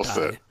 ready I'm to all die.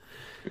 set.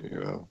 You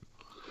know,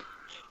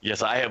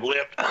 Yes, I have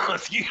lived.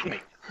 Excuse me.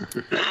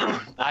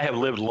 I have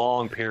lived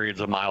long periods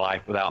of my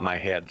life without my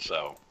head,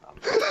 so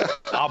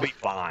I'll be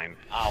fine.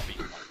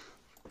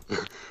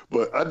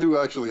 but I do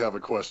actually have a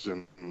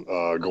question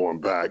going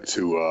back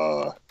to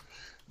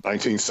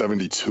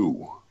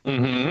 1972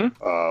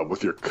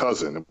 with your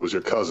cousin. It was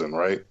your cousin,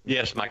 right?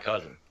 Yes, my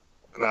cousin.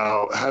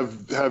 Now,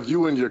 have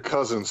you and your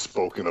cousin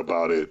spoken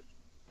about it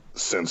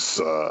since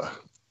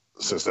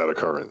that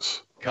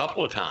occurrence? A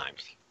couple of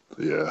times.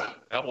 Yeah.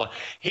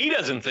 He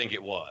doesn't think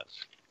it was.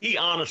 He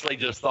honestly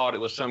just thought it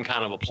was some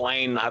kind of a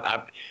plane.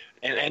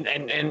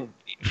 And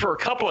for a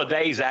couple of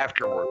days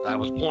afterwards, I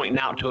was pointing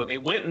out to him.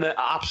 It went in the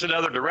opposite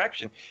other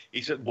direction.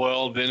 He said,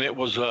 well, then it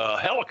was a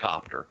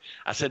helicopter.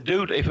 I said,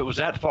 dude, if it was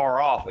that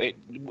far off,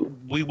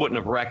 we wouldn't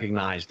have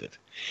recognized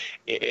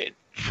it.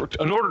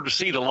 In order to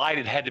see the light,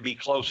 it had to be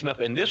close enough.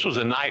 And this was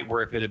a night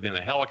where if it had been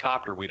a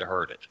helicopter, we'd have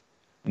heard it.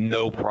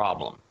 No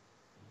problem.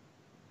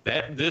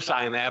 This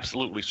I am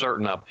absolutely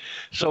certain of.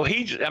 So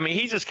he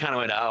just kind of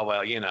went, oh,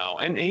 well, you know,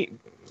 and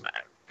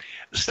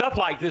stuff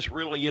like this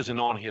really isn't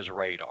on his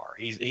radar.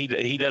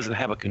 He doesn't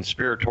have a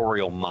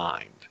conspiratorial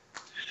mind.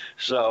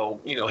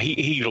 So, you know,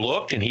 he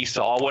looked and he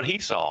saw what he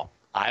saw.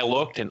 I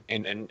looked and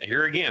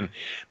here again,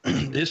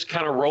 this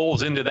kind of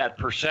rolls into that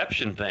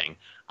perception thing.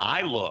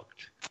 I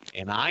looked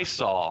and I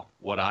saw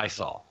what I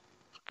saw.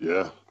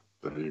 Yeah,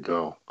 there you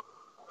go.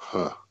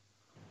 Huh.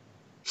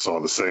 Saw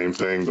the same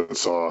thing, but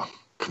saw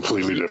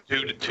completely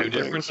different. Two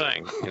different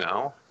things, you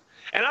know.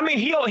 And I mean,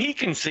 he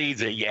concedes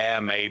that, yeah,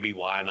 maybe,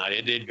 why not?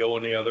 It did go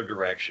in the other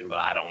direction, but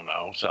I don't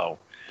know. So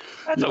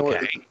that's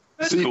okay.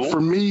 That's See, cool.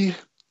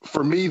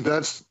 for me,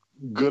 that's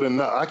good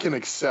enough. I can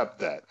accept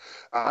that.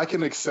 I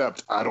can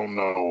accept, I don't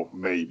know,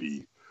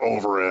 maybe,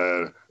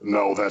 over a,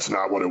 no, that's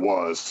not what it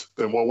was.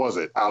 Then what was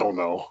it? I don't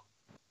know.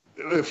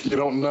 If you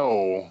don't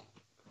know,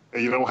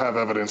 and you don't have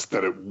evidence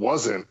that it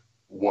wasn't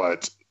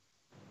what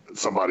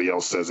somebody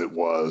else says it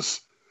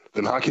was,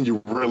 then how can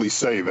you really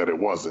say that it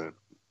wasn't?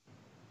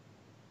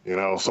 You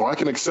know, so I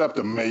can accept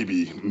a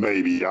maybe,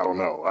 I don't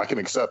know. I can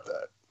accept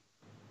that.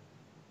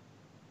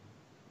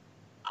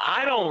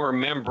 I don't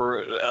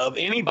remember of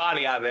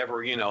anybody I've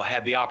ever, you know,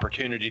 had the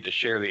opportunity to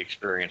share the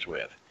experience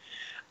with.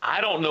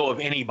 I don't know of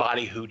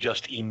anybody who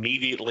just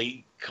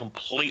immediately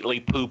completely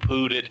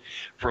poo-pooed it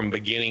from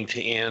beginning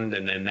to end,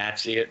 and then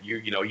that's it.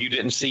 You know, you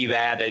didn't see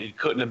that. It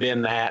couldn't have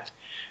been that.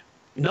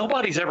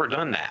 Nobody's ever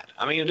done that.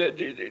 I mean,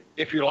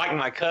 if you're like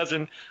my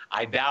cousin,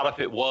 I doubt if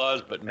it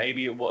was, but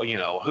maybe it was. You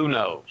know, who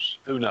knows?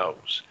 Who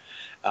knows?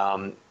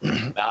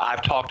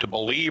 I've talked to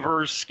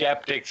believers,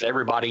 skeptics,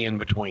 everybody in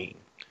between.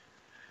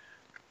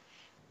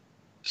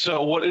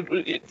 So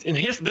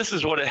this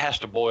is what it has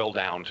to boil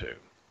down to.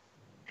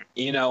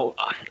 You know,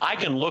 I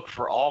can look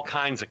for all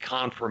kinds of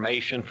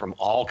confirmation from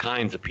all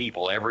kinds of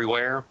people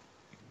everywhere,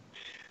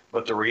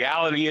 but the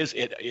reality is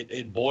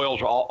it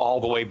boils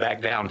all the way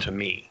back down to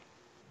me.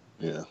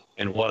 Yeah.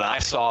 And what I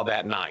saw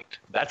that night.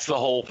 That's the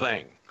whole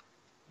thing.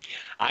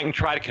 I can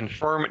try to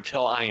confirm it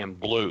till I am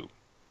blue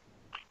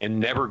and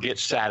never get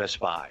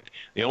satisfied.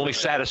 The only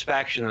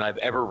satisfaction that I've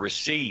ever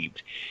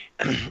received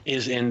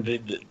is in the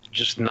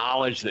just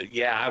knowledge that,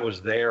 yeah, I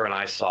was there and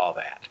I saw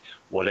that.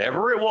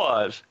 Whatever it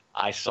was,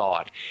 I saw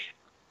it.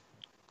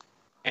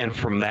 And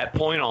from that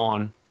point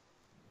on,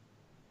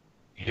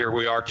 here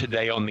we are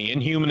today on the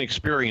Inhuman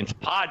Experience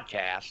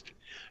podcast,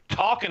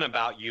 talking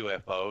about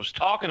UFOs,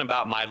 talking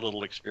about my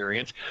little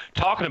experience,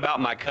 talking about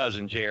my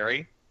cousin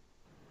Jerry.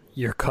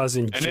 Your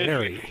cousin And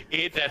Jerry.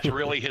 That's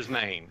really his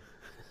name.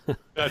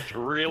 That's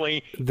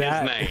really his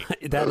name.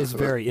 That is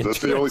very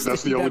interesting.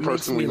 That's the only That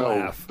person makes we me know.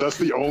 laugh. That's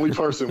the only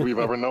person we've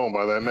ever known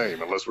by that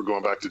name, unless we're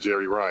going back to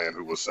Jerry Ryan,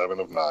 who was 7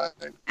 of 9.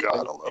 And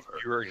God, I love her.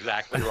 You're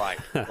exactly right.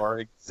 You are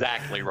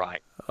exactly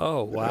right.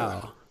 Oh,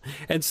 wow.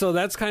 And so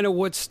that's kind of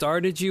what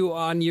started you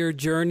on your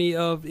journey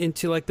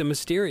into like the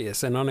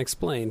mysterious and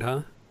unexplained,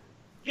 huh?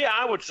 Yeah,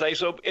 I would say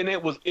so. And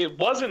it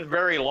wasn't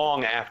very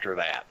long after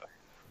that,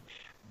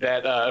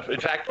 in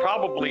fact,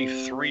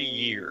 probably 3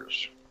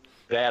 years,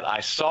 that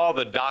I saw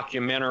the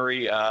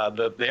documentary,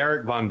 the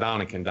Eric von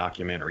Däniken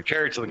documentary,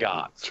 Chariots of the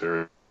Gods.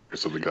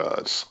 Chariots of the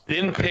Gods.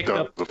 Then picked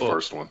up the book.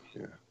 first one.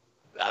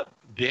 Yeah.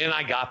 Then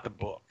I got the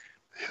book.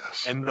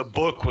 Yes. And the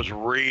book was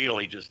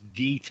really just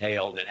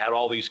detailed. It had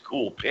all these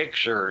cool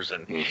pictures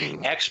and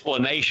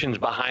explanations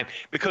behind,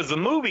 because the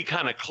movie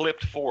kind of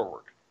clipped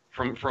forward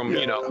from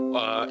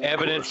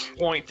evidence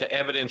point to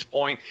evidence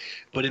point,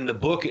 but in the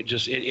book it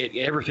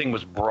everything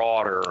was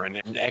broader and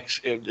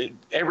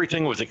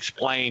everything was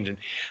explained. And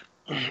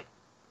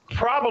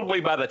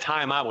probably by the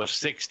time I was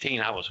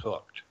 16, I was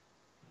hooked.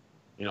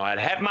 I'd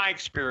had my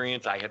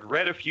experience. I had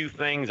read a few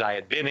things. I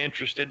had been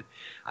interested.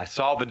 I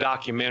saw the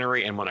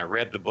documentary, and when I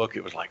read the book,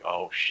 it was like,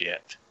 oh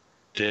shit,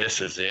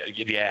 this is it.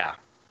 Yeah.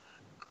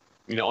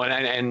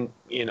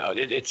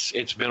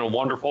 It's been a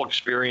wonderful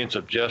experience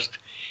of just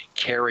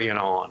carrying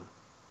on.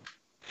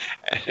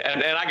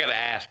 And I got to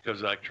ask,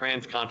 because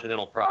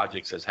Transcontinental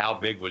Project says, how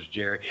big was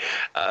Jerry?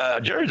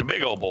 Jerry's a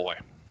big old boy.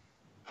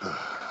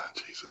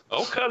 Jesus.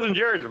 Oh, cousin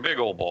Jerry's a big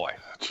old boy.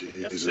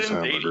 Jesus, Yes,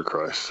 hamburger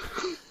Christ.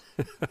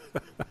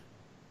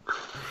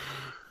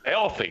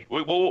 Healthy.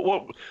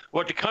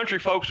 What the country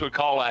folks would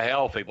call a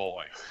healthy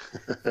boy.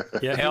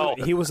 Yeah,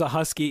 he was a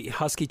husky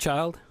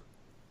child.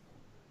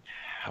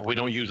 We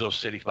don't use those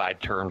city-fied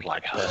terms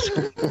like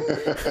husky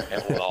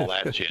and all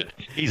that shit.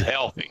 He's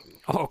healthy.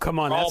 Oh, come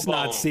on. That's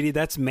not city.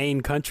 That's Maine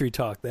country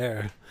talk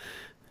there.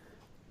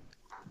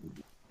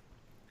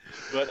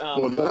 But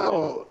Well,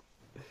 now,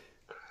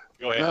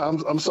 go ahead. now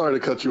I'm sorry to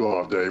cut you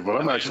off, Dave, but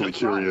I'm actually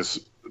curious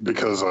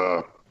because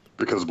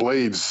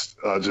Blades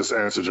just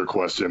answered your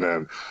question,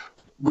 and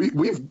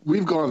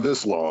we've gone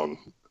this long.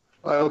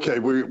 Okay,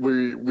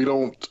 we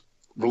don't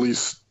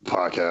release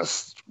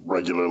podcasts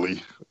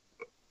regularly.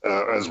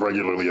 As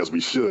regularly as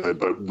we should,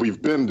 but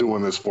we've been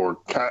doing this for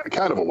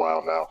kind of a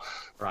while now.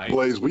 Right.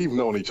 Blaze, we've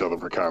known each other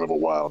for kind of a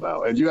while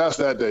now. And you asked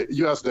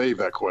Dave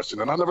that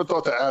question, and I never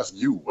thought to ask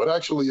you what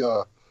actually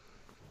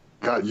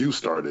got you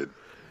started,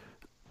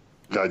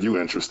 got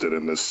you interested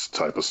in this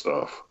type of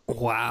stuff.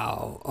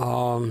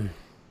 Wow.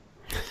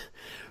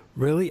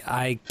 Really,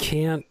 I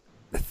can't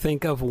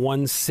think of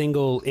one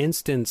single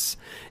instance.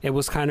 It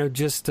was kind of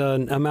just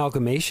an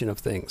amalgamation of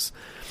things.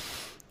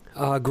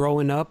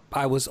 Growing up,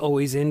 I was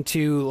always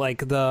into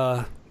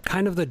the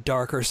kind of the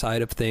darker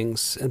side of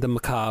things, and the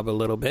macabre a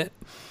little bit.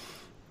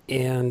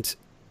 And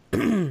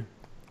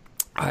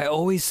I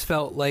always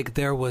felt like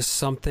there was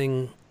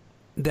something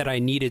that I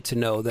needed to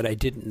know that I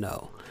didn't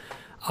know.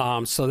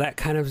 So that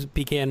kind of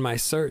began my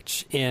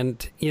search.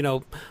 And,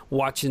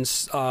 watching,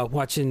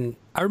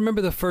 I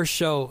remember the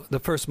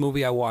first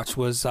movie I watched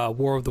was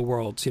War of the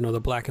Worlds, the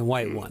black and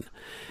white one.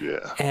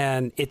 Yeah.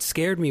 And it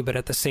scared me, but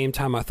at the same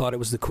time, I thought it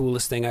was the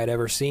coolest thing I'd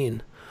ever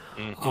seen.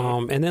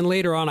 And then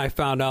later on, I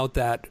found out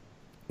that,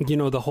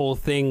 the whole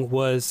thing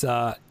was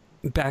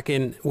back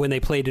in when they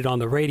played it on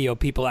the radio,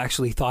 people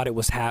actually thought it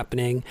was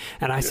happening.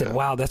 And I said,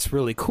 wow, that's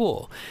really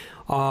cool.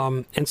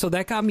 And so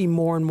that got me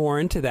more and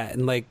more into that.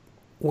 And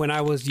when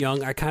I was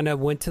young, I kind of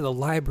went to the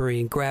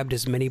library and grabbed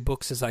as many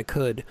books as I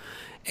could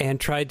and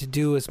tried to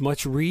do as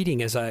much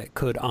reading as I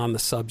could on the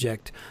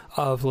subject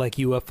of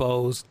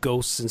UFOs,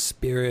 ghosts and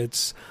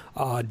spirits,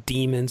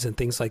 demons and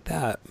things like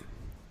that.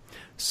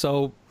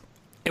 So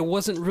it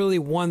wasn't really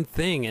one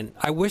thing. And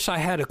I wish I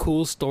had a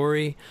cool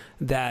story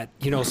that,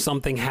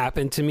 something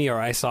happened to me or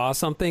I saw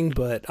something,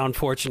 but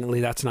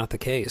unfortunately that's not the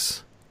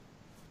case.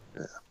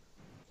 Yeah.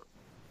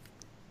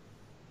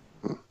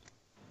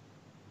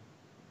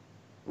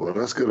 Well,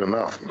 that's good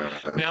enough, man.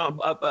 Now,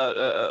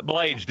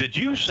 Blades, did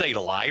you say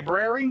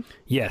library?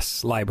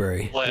 Yes,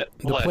 library.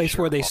 The place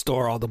where they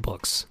store all the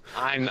books.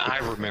 I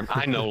remember.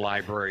 I know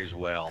libraries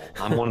well.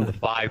 I'm one of the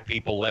 5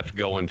 people left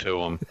going to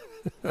them.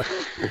 Let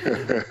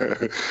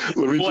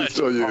me just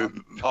tell you.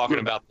 Talking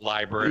about the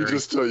library. Let me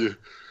just tell you,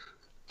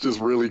 just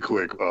really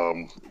quick.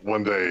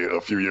 One day,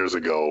 a few years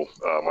ago,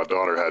 my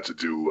daughter had to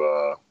do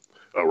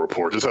a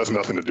report. This has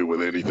nothing to do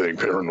with anything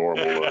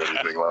paranormal or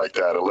anything like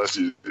that, unless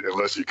you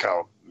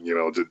count,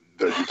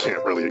 that you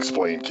can't really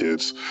explain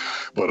kids.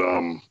 But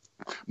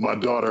my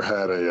daughter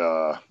had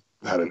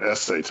an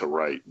essay to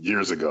write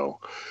years ago.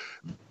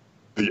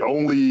 The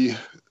only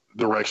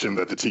direction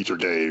that the teacher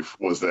gave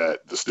was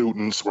that the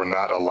students were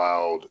not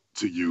allowed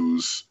to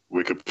use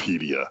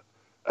Wikipedia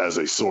as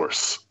a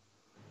source.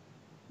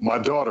 My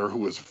daughter,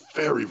 who is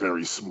very,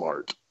 very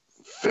smart,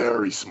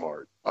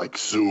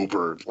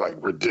 super,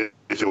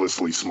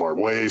 ridiculously smart,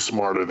 way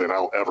smarter than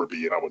I'll ever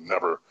be, and I would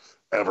never,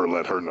 ever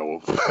let her know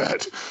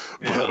that.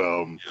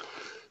 But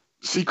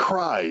she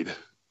cried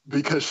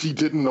because she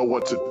didn't know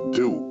what to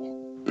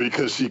do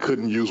because she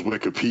couldn't use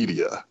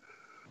Wikipedia.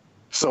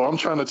 So I'm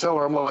trying to tell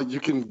her, I'm like, you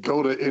can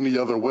go to any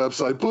other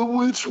website, but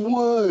which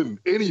one?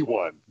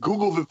 Anyone.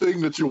 Google the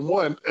thing that you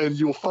want and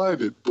you'll find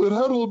it. But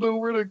I don't know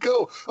where to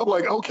go. I'm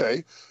like,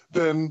 okay,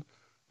 then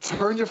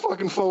turn your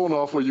fucking phone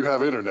off where you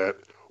have internet.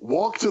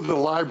 Walk to the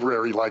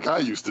library like I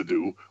used to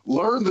do.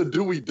 Learn the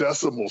Dewey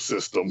Decimal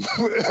System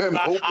and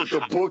hope that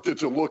the book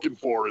that you're looking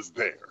for is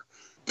there.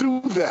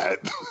 Do that,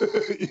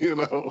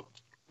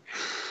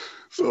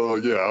 So,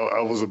 yeah,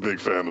 I was a big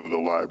fan of the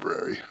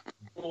library.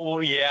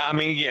 Well, yeah,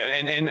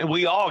 and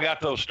we all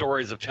got those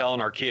stories of telling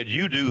our kids,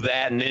 you do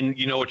that, and then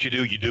you know what you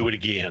do it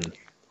again.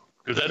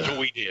 Because that's what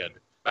we did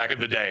back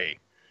in the day.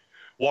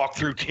 walk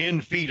through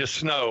 10 feet of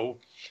snow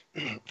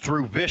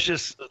through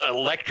vicious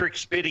electric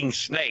spitting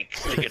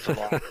snakes to get to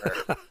Long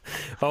Prairie.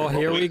 Oh,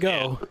 here we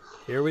go.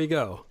 Here we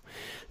go.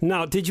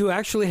 Now, did you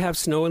actually have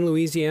snow in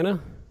Louisiana?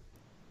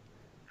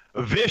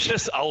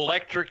 Vicious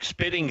electric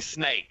spitting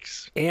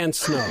snakes. And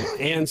snow.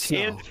 And snow.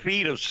 10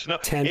 feet of snow.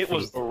 10 It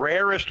was feet. the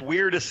rarest,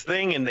 weirdest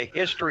thing in the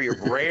history of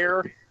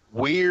rare,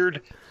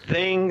 weird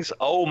things.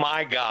 Oh,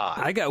 my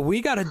God.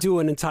 We got to do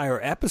an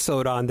entire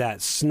episode on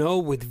that. Snow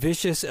with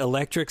vicious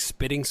electric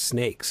spitting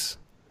snakes.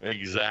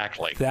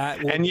 Exactly.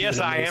 That will and be yes,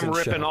 an I am amazing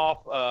ripping show.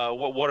 off,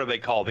 what are they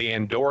called? The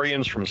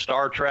Andorians from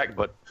Star Trek,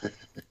 but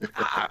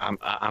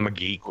I'm a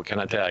geek. What can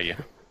I tell you?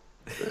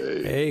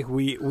 Hey,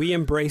 we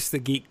embrace the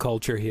geek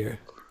culture here.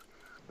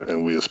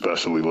 And we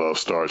especially love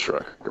Star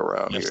Trek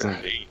around Yes, here.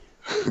 indeed.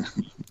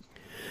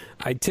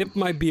 I tip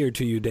my beer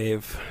to you,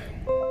 Dave.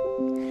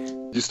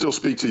 You still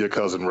speak to your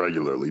cousin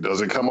regularly.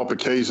 Does it come up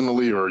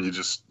occasionally, or you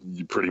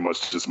pretty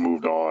much just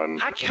moved on?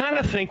 I kind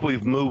of think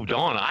we've moved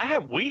on.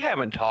 We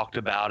haven't talked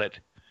about it.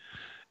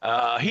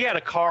 He had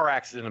a car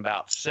accident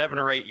about 7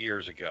 or 8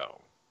 years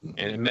ago,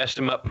 and it messed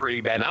him up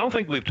pretty bad. And I don't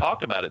think we've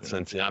talked about it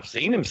since then. I've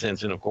seen him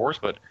since then, of course,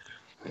 but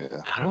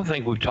I don't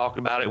think we've talked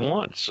about it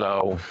once.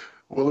 So,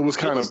 Well, it was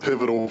kind of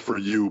pivotal for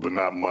you, but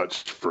not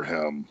much for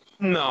him.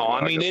 no,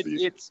 I mean can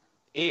see.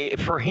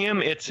 it's for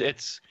him. It's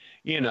just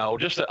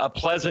a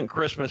pleasant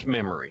Christmas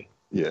memory.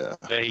 Yeah.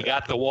 That he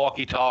got the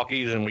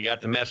walkie-talkies, and we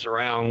got to mess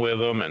around with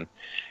them, and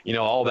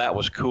all that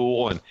was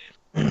cool. And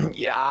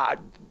yeah,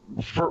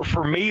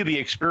 for me, the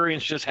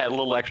experience just had a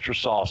little extra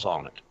sauce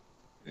on it.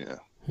 Yeah.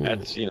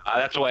 That's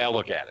that's the way I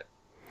look at it.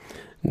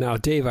 Now,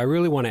 Dave, I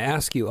really want to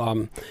ask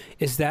you,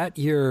 is that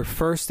your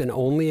first and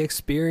only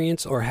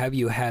experience, or have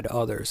you had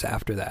others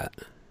after that?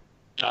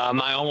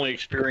 My only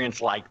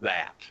experience like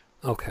that.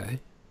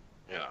 Okay.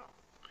 Yeah.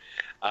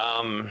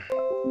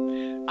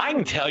 I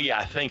can tell you,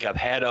 I think I've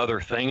had other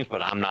things,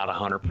 but I'm not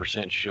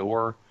 100%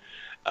 sure.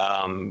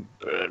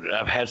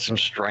 I've had some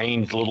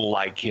strange little,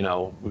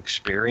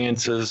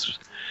 experiences.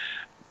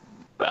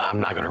 But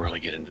I'm not going to really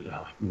get into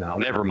that. No,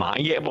 never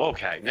mind. Yeah, well,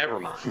 okay, never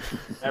mind.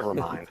 Never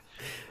mind.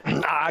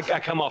 I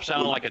come off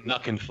sounding like a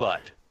knuckin' foot.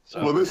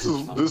 So. Well, this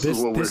is what we're here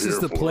This is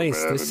the for,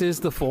 place. man. This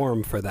is the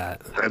forum for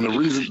that. And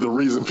the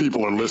reason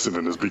people are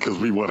listening is because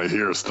we want to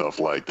hear stuff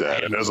like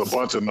that. And there's a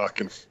bunch of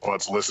knuckin'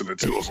 butts listening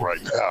to us right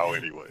now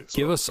anyway. So.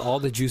 Give us all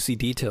the juicy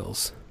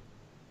details.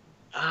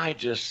 I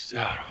just...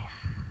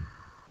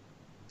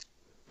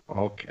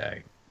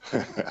 Okay.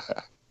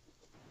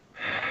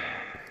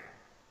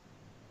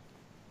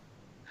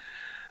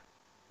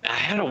 I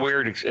had a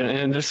weird...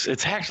 And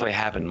it's actually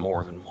happened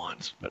more than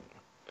once, but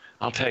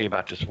I'll tell you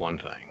about this one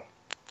thing.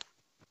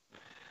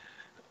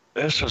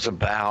 This was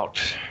about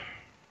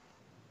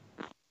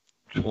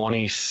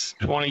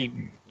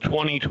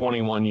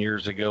 21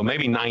 years ago,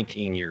 maybe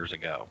 19 years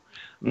ago.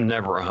 I'm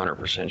never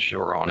 100%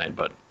 sure on it,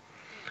 but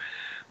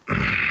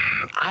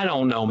I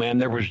don't know, man.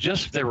 There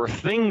were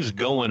things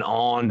going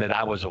on that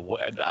I was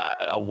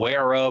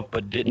aware of,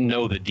 but didn't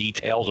know the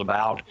details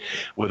about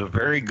with a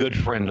very good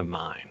friend of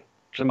mine,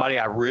 somebody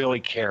I really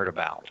cared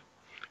about.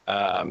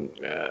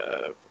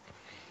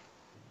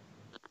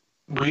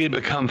 We had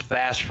become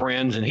fast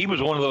friends, and he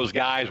was one of those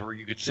guys where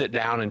you could sit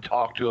down and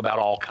talk to about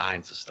all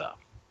kinds of stuff.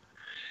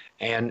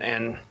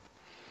 And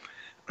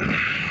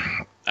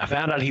I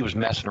found out he was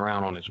messing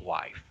around on his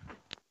wife.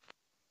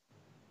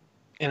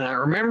 And I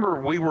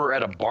remember we were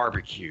at a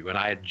barbecue, and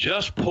I had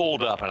just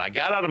pulled up, and I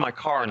got out of my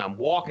car, and I'm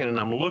walking, and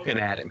I'm looking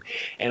at him.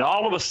 And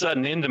all of a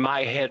sudden, into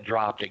my head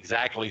dropped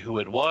exactly who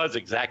it was,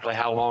 exactly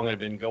how long it had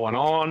been going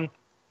on.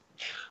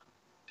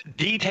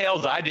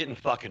 Details I didn't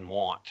fucking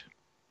want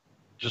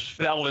just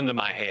fell into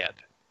my head.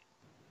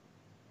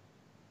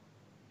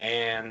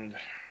 And,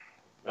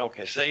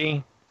 okay,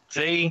 see?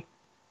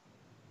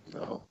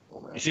 No,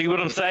 oh, man. You see what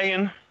I'm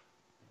saying?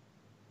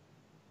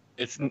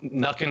 It's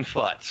knuckin'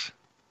 futs.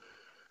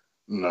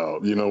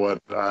 No, you know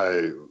what?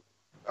 I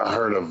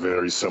heard a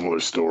very similar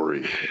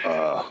story.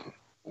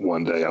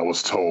 One day I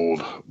was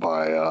told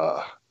by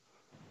a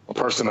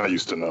person I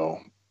used to know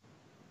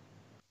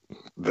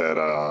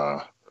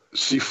that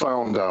she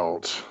found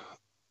out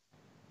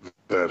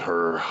that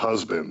her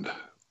husband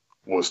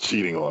was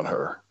cheating on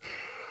her.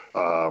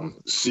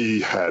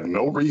 She had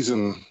no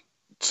reason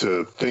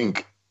to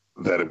think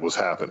that it was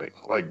happening.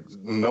 Like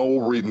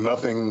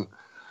nothing.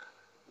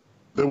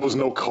 There was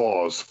no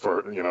cause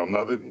for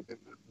nothing.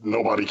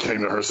 Nobody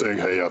came to her saying,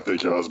 "Hey, I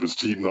think your husband's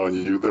cheating on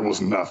you." There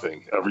was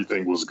nothing.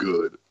 Everything was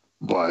good.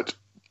 But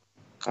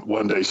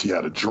one day she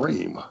had a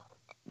dream,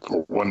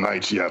 or one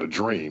night she had a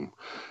dream,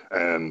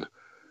 and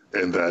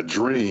in that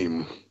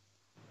dream,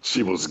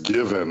 she was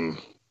given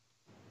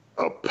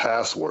a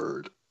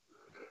password,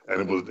 and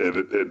it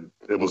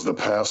was the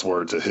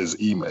password to his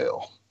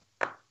email.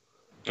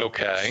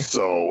 Okay.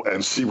 So,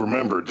 and she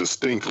remembered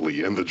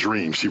distinctly in the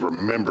dream, she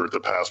remembered the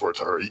password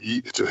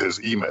to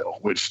his email,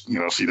 which,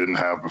 she didn't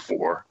have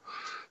before.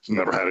 She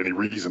never had any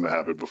reason to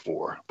have it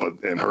before. But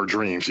in her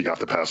dream, she got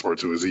the password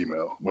to his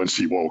email. When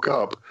she woke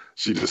up,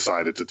 she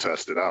decided to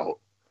test it out.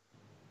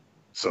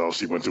 So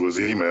she went to his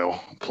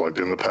email, plugged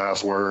in the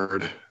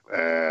password,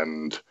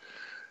 and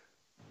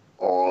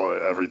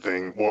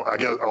everything. Well, I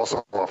guess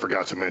also I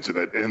forgot to mention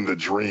that in the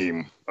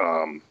dream,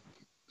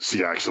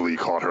 she actually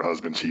caught her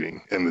husband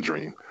cheating in the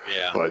dream.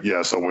 Yeah. But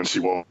yeah, so when she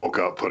woke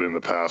up, put in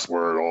the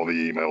password, all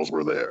the emails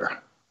were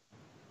there.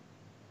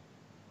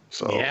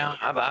 So yeah,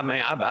 I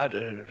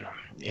mean,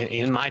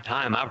 in my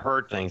time, I've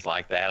heard things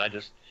like that. I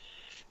just,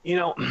 you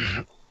know,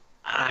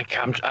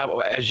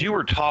 as you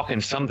were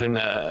talking something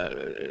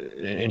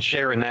and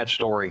sharing that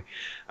story,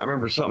 I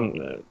remember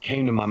something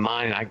came to my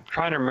mind. I'm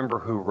trying to remember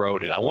who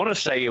wrote it. I want to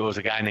say it was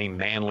a guy named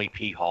Manly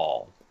P.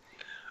 Hall,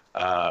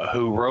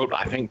 who wrote,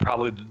 I think,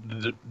 probably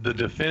the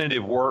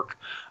definitive work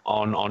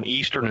on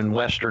Eastern and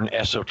Western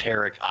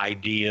esoteric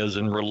ideas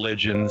and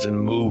religions and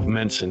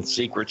movements and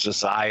secret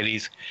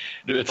societies.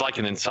 It's like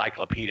an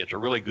encyclopedia. It's a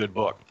really good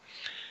book.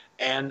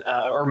 And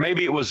or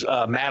maybe it was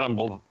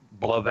Madame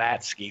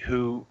Blavatsky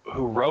who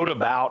wrote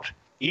about,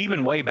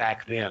 even way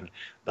back then,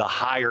 the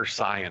higher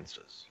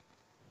sciences.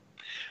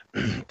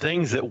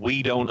 Things that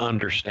we don't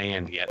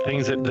understand yet,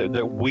 things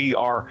that we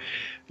are,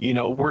 you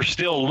know, we're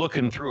still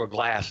looking through a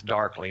glass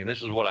darkly. And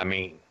this is what I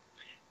mean.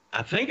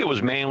 I think it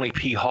was Manly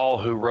P. Hall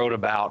who wrote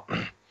about,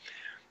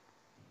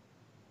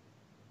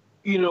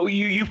 you know,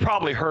 you've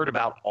probably heard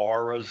about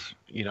auras,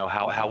 you know,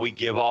 how we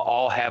give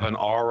all have an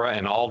aura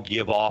and all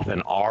give off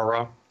an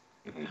aura.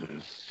 Mm-hmm.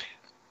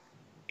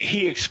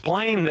 He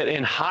explained that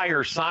in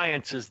higher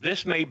sciences,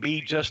 this may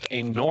be just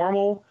a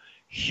normal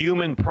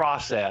human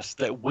process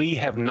that we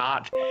have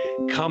not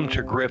come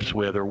to grips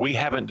with, or we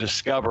haven't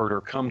discovered or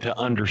come to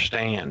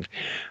understand.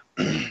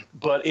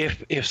 But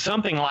if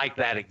something like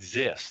that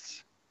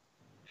exists,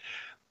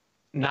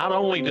 not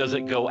only does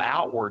it go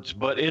outwards,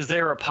 but is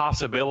there a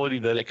possibility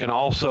that it can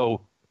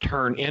also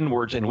turn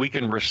inwards and we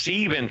can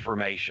receive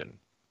information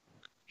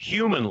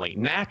humanly,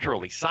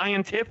 naturally,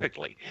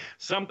 scientifically,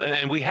 something?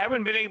 And we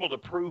haven't been able to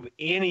prove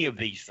any of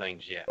these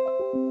things yet.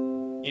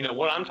 You know,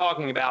 what I'm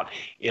talking about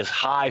is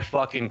high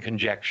fucking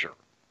conjecture.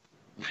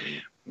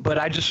 But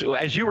I just,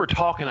 as you were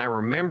talking, I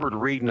remembered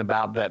reading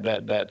about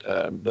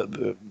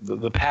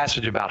the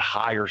passage about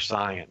higher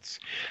science,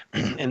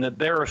 and that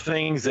there are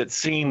things that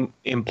seem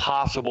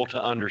impossible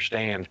to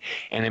understand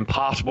and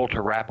impossible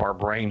to wrap our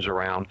brains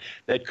around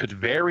that could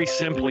very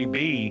simply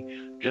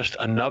be just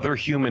another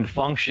human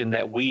function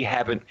that we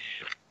haven't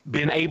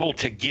been able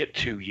to get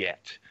to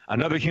yet.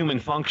 Another human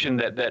function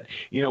that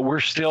you know, we're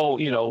still,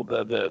 you know,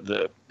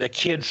 the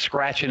kids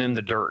scratching in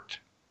the dirt.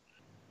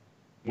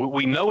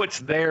 We know it's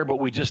there, but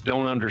we just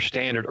don't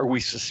understand it, or we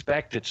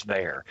suspect it's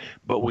there,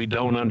 but we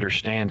don't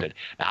understand it.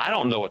 Now, I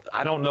don't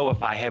know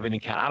if I have any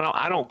kind.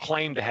 I don't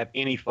claim to have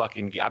any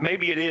fucking gift.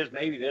 Maybe it is,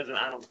 maybe it isn't.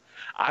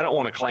 I don't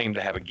want to claim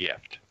to have a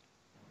gift.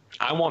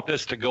 I want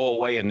this to go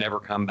away and never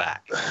come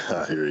back.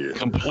 I hear you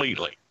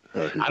completely.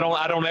 I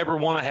don't ever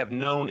want to have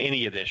known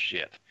any of this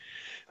shit.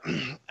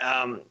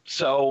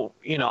 So,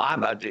 you know,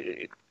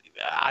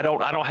 I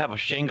don't have a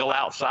shingle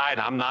outside.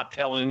 I'm not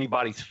telling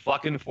anybody's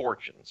fucking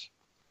fortunes.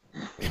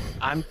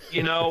 I'm,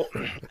 you know,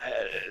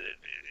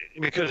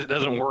 because it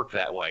doesn't work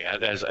that way.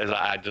 As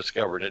I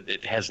discovered,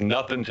 it has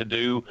nothing to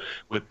do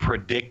with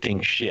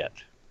predicting shit.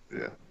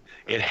 Yeah.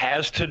 It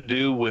has to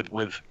do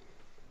with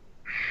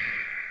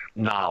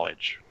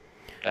knowledge.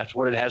 That's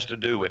what it has to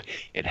do with.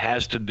 It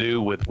has to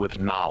do with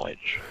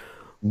knowledge,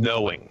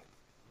 knowing.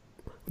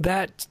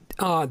 That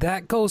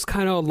goes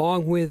kind of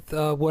along with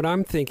what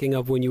I'm thinking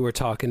of when you were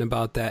talking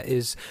about that,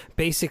 is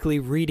basically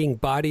reading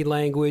body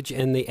language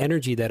and the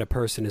energy that a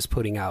person is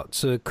putting out.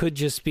 So it could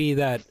just be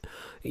that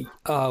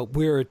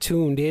we're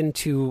tuned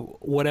into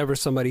whatever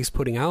somebody's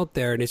putting out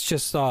there, and it's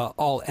just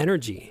all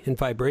energy and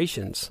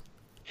vibrations.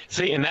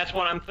 See, and that's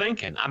what I'm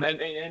thinking. I mean,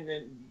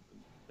 and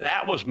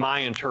that was my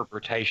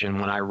interpretation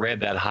when I read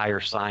that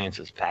higher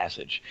sciences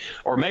passage.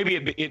 Or maybe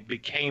it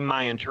became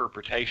my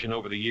interpretation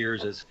over the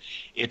years as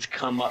it's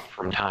come up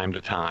from time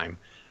to time,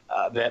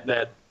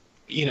 that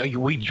you know,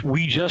 we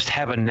just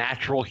have a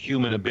natural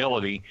human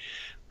ability.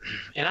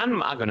 And I'm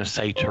not going to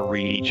say to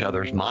read each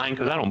other's mind,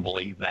 because I don't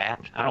believe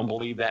that. I don't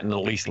believe that in the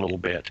least little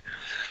bit.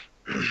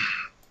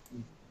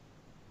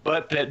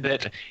 But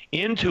that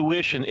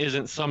intuition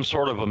isn't some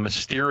sort of a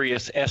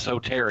mysterious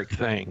esoteric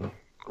thing.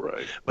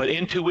 Right. But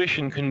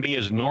intuition can be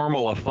as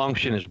normal a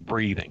function as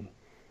breathing.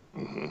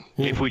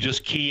 Mm-hmm. If we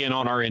just key in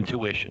on our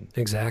intuition.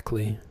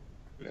 Exactly.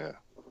 Yeah.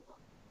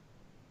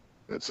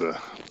 It's a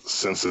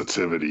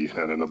sensitivity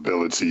and an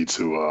ability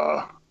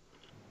to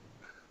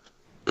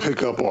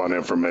pick up on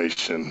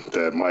information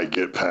that might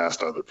get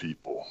past other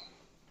people.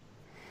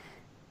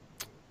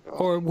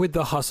 Or with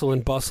the hustle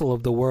and bustle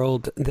of the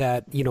world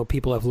that, you know,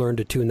 people have learned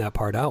to tune that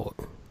part out.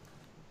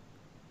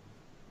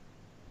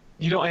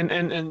 You know,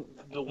 and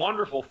the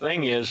wonderful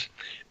thing is,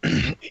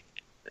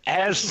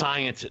 as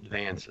science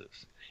advances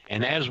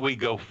and as we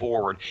go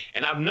forward,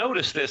 and I've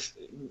noticed this,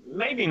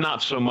 maybe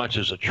not so much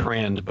as a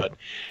trend, but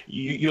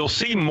you'll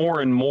see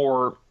more and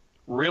more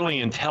really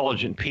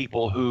intelligent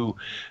people who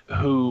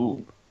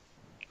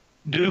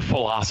do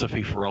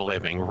philosophy for a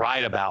living,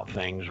 write about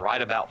things,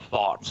 write about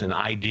thoughts and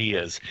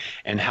ideas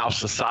and how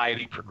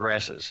society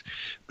progresses,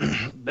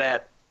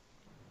 that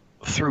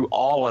through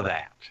all of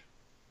that,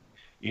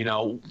 you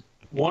know,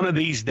 one of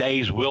these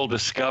days we'll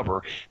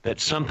discover that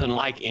something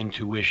like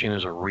intuition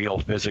is a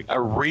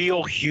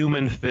real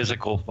human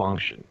physical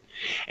function,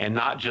 and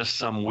not just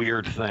some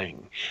weird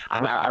thing.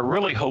 I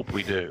really hope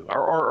we do,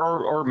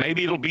 or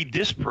maybe it'll be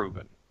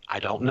disproven. I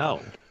don't know.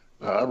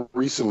 I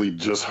recently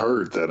just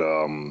heard that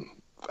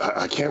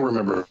I can't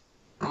remember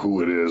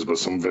who it is, but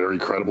some very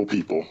credible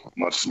people,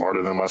 much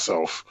smarter than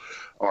myself,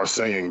 are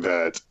saying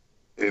that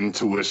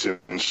intuition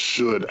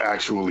should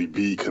actually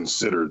be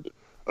considered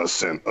a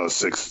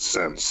sixth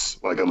sense,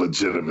 like a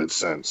legitimate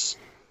sense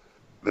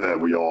that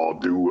we all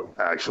do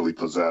actually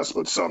possess,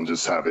 but some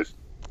just have it,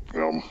 you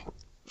know,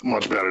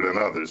 much better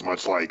than others.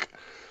 Much like,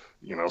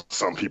 you know,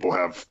 some people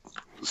have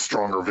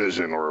stronger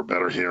vision or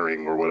better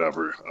hearing or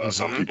whatever.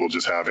 Some people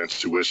just have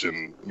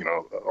intuition, you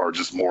know, are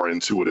just more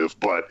intuitive,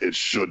 but it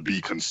should be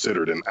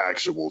considered an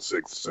actual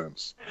sixth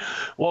sense.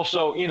 Well,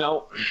 so, you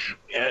know,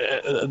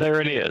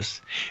 there it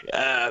is.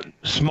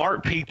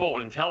 Smart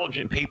people,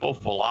 intelligent people,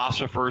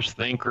 philosophers,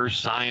 thinkers,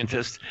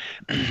 scientists,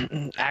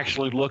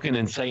 actually looking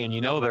and saying,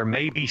 you know, there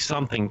may be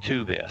something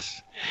to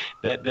this,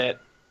 that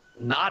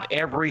not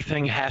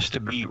everything has to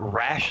be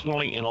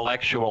rationally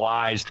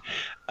intellectualized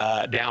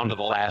down to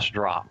the last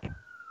drop.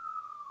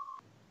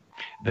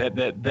 That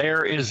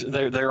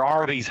there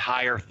are these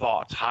higher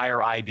thoughts,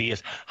 higher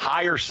ideas,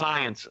 higher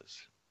sciences.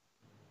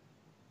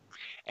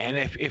 And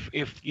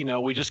if you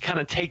know, we just kind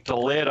of take the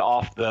lid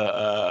off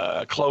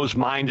the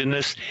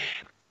closed-mindedness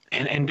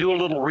and do a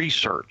little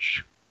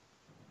research,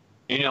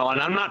 you know, and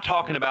I'm not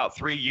talking about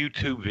 3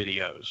 YouTube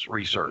videos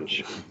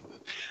research.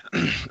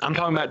 I'm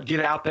talking about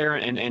get out there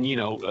and you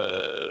know,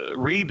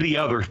 read the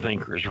other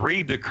thinkers,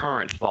 read the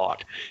current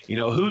thought, you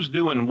know, who's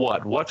doing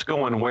what's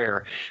going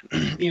where,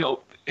 you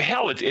know,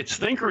 hell, it's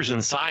thinkers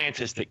and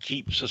scientists that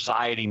keep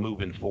society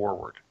moving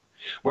forward.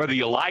 Whether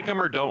you like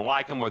them or don't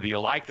like them, whether you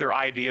like their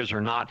ideas or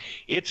not,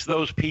 it's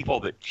those people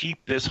that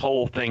keep this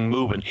whole thing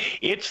moving.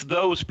 It's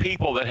those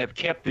people that have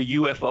kept the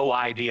UFO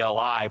idea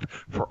alive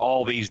for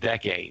all these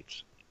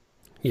decades.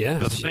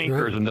 Yes, the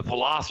thinkers right. and the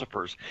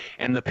philosophers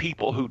and the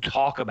people who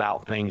talk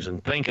about things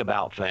and think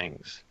about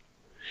things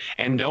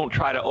and don't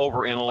try to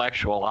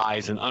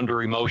over-intellectualize and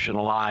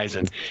under-emotionalize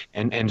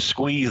and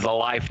squeeze the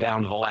life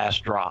down to the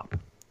last drop.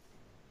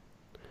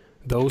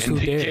 Those who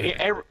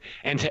dare.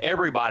 And to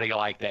everybody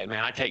like that,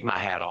 man, I take my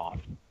hat off.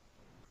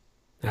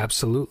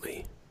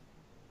 Absolutely.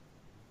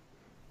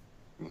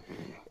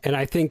 And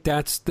I think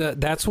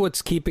that's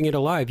what's keeping it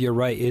alive. You're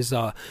right. Is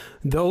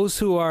those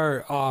who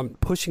are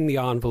pushing the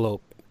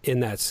envelope in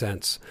that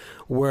sense,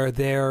 where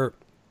they're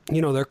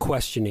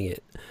questioning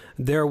it.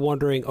 They're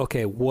wondering,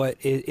 okay, what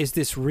is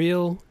this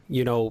real?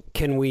 You know,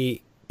 can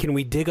we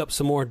dig up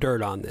some more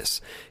dirt on this?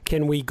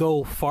 Can we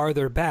go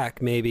farther back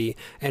maybe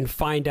and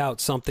find out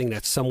something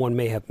that someone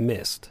may have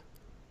missed?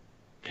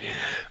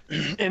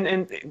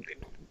 And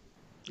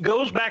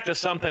goes back to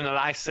something that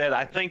I said,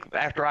 I think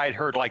after I'd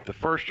heard like the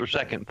first or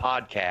second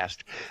podcast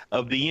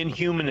of the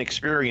Inhuman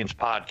Experience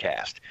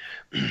podcast,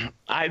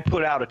 I had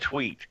put out a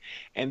tweet,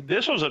 and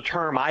this was a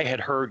term I had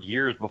heard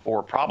years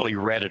before, probably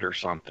Reddit or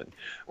something,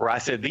 where I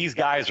said, these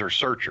guys are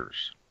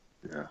searchers.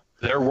 Yeah.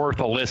 They're worth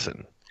a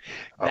listen.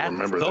 I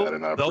remember that,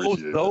 and I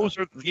appreciate those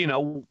that. are, you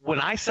know, when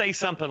I say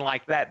something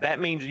like that,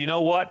 that means, you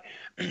know what?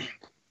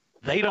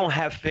 They don't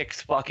have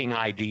fixed fucking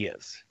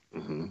ideas.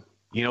 Mm-hmm.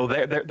 You know,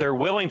 they're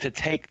willing to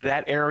take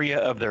that area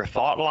of their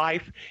thought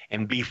life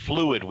and be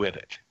fluid with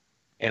it.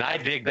 And I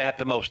dig that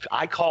the most.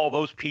 I call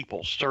those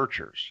people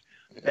searchers.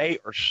 They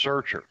are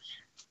searchers.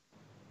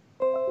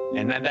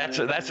 And then that's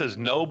as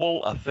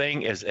noble a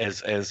thing as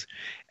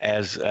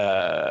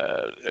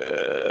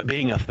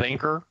being a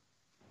thinker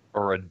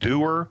or a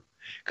doer.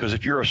 Because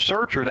if you're a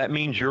searcher, that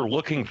means you're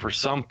looking for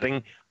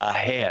something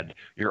ahead.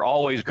 You're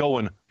always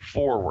going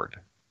forward.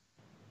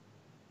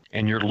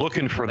 And you're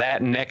looking for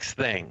that next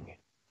thing.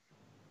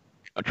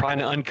 Trying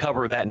to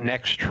uncover that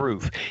next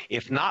truth.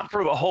 If not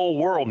for the whole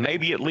world,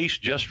 maybe at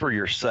least just for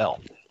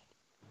yourself.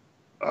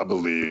 I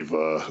believe,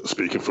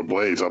 speaking for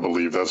Blades, I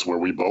believe that's where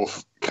we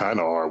both kind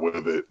of are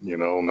with it. You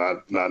know,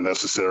 not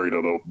necessarily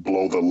to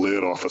blow the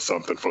lid off of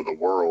something for the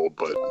world,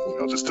 but, you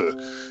know, just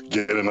to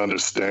get an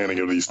understanding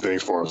of these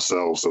things for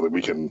ourselves so that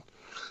we can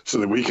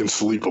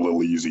sleep a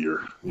little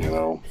easier, you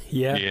know?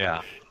 Yeah.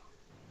 Yeah.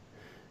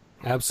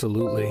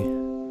 Absolutely.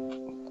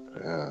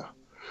 Yeah.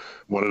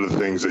 One of the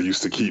things that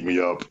used to keep me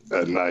up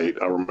at night,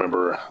 I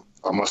remember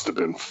I must have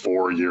been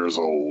 4 years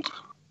old,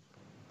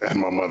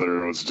 and my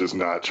mother was just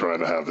not trying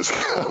to have this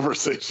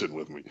conversation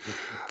with me.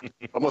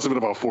 I must have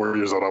been about 4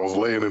 years old. I was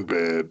laying in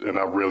bed, and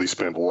I really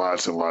spent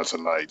lots and lots of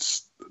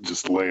nights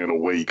just laying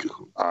awake,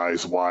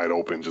 eyes wide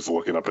open, just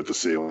looking up at the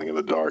ceiling in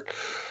the dark.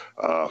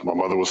 My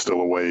mother was still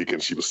awake,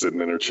 and she was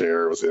sitting in her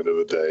chair. It was the end of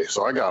the day.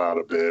 So I got out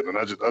of bed, and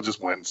I just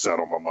went and sat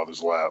on my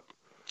mother's lap.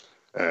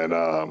 And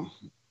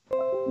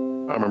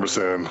I remember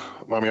saying,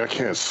 "Mommy, I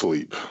can't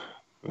sleep."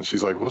 And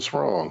she's like, "What's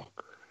wrong?"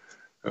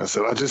 And I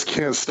said, I just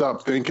can't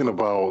stop thinking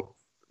about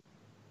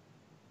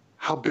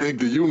how big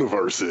the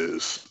universe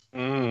is.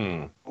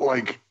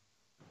 Like,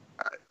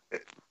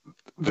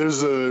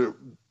 there's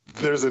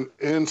an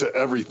end to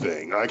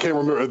everything. I can't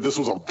remember. This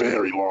was a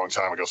very long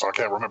time ago, so I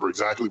can't remember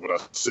exactly what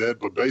I said.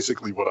 But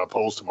basically, what I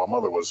posed to my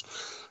mother was,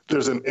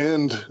 there's an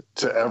end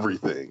to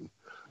everything.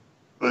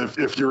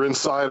 If you're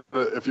inside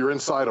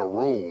a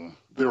room,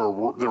 there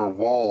are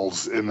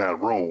walls in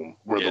that room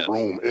where the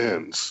room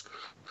ends.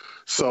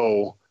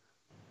 So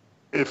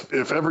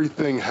if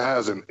everything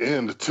has an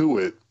end to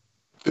it,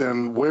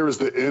 then where is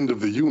the end of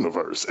the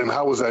universe? And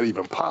how is that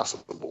even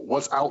possible?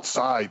 What's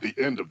outside the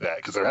end of that?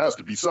 Because there has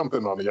to be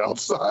something on the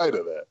outside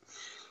of that,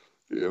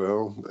 you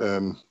know?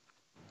 And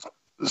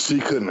she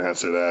couldn't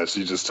answer that.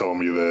 She just told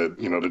me that,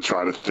 you know, to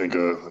try to think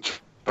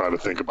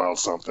about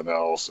something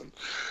else.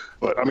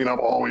 But I mean, I've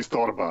always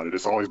thought about it.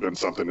 It's always been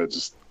something that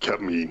just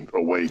kept me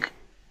awake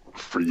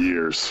for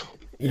years.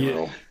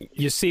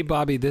 You see,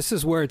 Bobby, this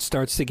is where it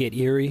starts to get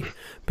eerie,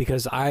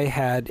 because I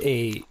had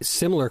a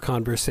similar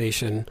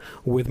conversation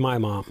with my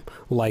mom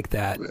like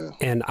that. Yeah.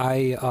 And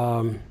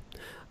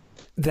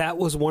that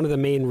was one of the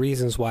main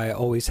reasons why I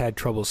always had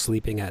trouble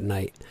sleeping at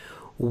night,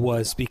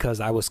 was because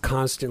I was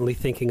constantly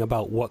thinking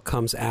about what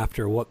comes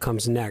after, what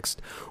comes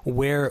next,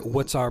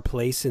 what's our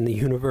place in the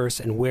universe,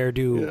 and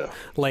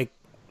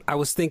I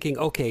was thinking,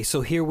 okay,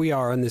 so here we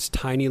are on this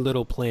tiny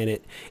little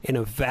planet in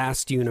a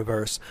vast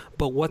universe,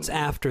 but what's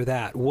after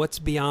that? What's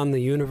beyond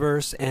the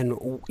universe?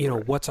 And, you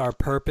know, what's our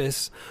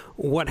purpose?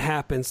 What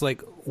happens?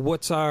 Like,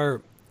 what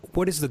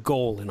is the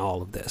goal in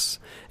all of this?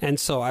 And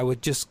so I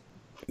would just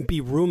be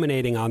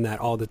ruminating on that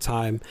all the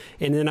time.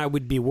 And then I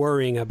would be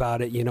worrying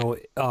about it, you know,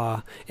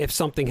 if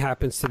something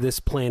happens to this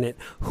planet,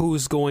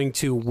 who's going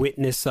to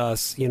witness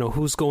us? You know,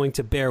 who's going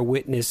to bear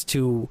witness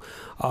to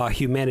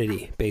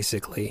humanity,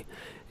 basically?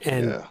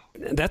 And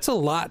that's a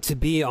lot to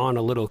be on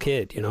a little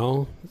kid, you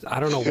know? I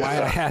don't know why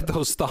I had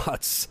those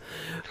thoughts,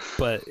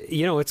 but,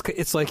 you know,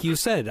 it's like you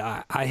said,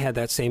 I had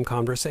that same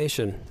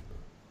conversation.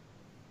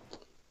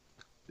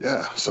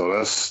 Yeah, so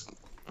that's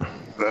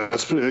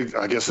pretty,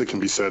 I guess it can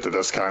be said that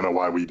that's kind of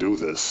why we do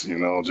this, you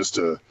know, just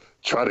to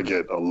try to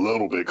get a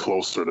little bit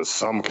closer to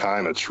some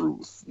kind of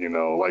truth, you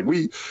know, like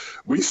we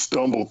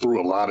stumble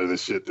through a lot of the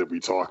shit that we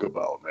talk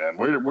about, man.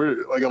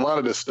 We're like, a lot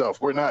of this stuff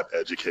we're not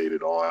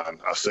educated on.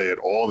 I say it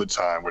all the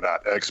time. We're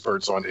not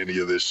experts on any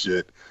of this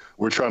shit.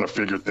 We're trying to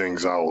figure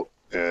things out,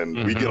 and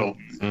we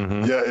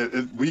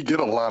get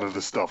a lot of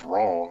the stuff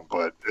wrong,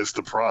 but it's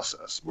the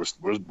process.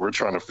 We're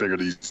trying to figure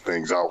these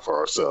things out for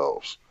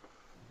ourselves.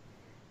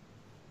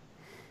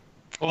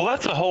 Well,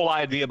 that's the whole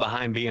idea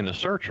behind being a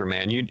searcher,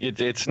 man.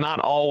 It's not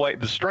always,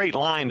 the straight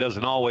line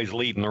doesn't always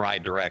lead in the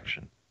right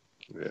direction.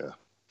 Yeah.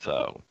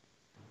 So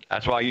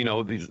that's why, you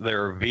know,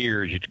 there are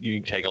veers.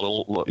 You can take a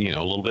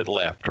little bit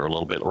left or a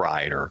little bit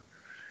right, or,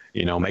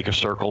 you know, make a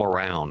circle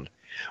around,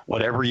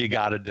 whatever you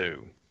got to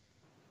do.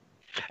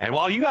 And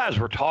while you guys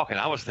were talking,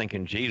 I was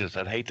thinking, Jesus,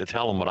 I'd hate to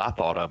tell them what I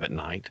thought of at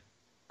night.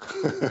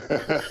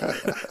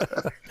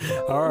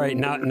 All right,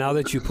 now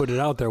that you put it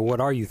out there, what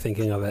are you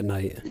thinking of at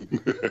night?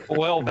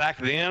 Well, back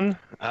then,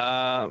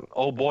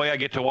 oh boy, I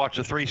get to watch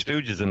the Three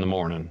Stooges in the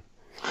morning.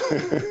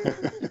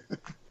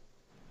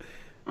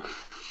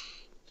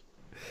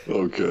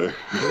 Okay.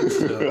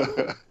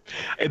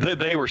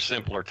 They were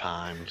simpler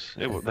times.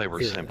 They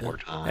were simpler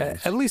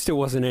times. At least it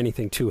wasn't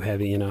anything too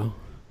heavy, you know?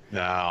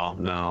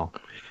 No.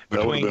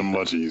 That would have been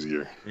much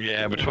easier.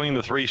 Yeah, between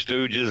the Three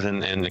Stooges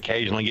and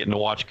occasionally getting to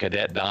watch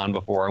Cadet Don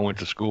before I went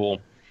to school,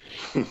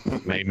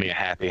 made me a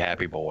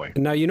happy boy.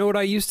 Now, you know what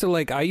I used to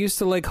like? I used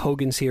to like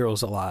Hogan's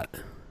Heroes a lot.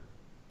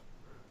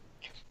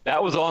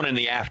 That was on in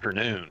the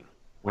afternoon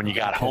when you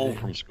got home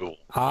from school.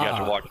 You got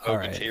to watch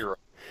Hogan's Heroes.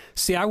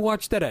 See, I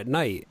watched that at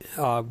night.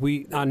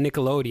 We on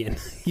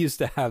Nickelodeon used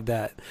to have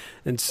that,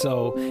 and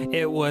so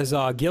it was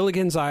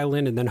Gilligan's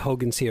Island and then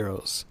Hogan's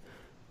Heroes.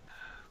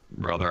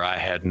 Brother, I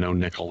had no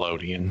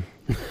Nickelodeon.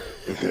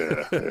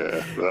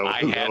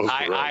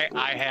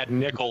 I had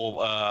Nickel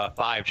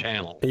 5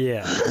 channels.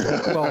 Yeah.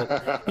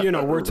 Well, you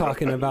know, we're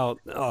talking about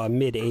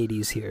mid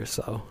 80s here,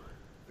 so.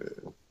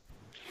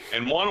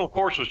 And one, of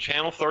course, was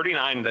Channel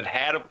 39 that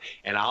had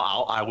and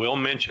I will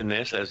mention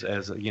this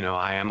as you know,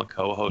 I am a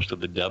co-host of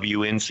the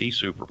WNC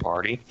Super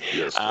Party.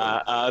 Yes,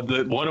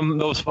 one of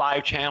those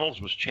 5 channels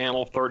was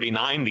Channel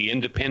 39, the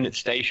independent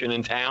station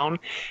in town,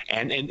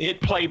 and it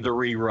played the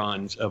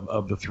reruns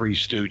of the Three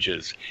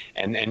Stooges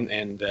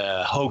and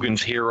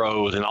Hogan's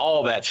Heroes and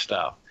all that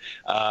stuff.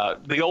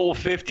 The old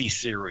 50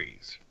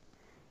 series.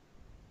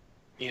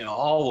 You know,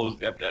 all those,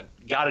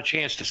 got a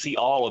chance to see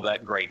all of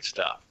that great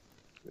stuff.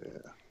 Yeah.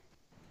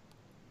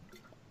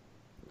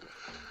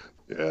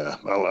 Yeah,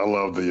 I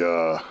love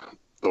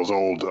those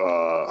old,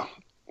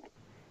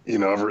 you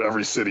know,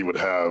 every city would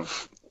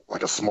have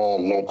like a small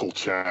local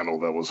channel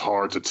that was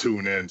hard to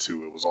tune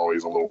into. It was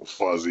always a little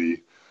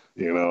fuzzy,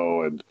 you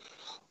know, and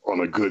on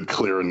a good,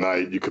 clear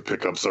night, you could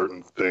pick up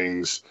certain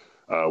things.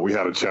 We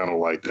had a channel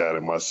like that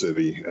in my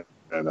city,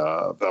 and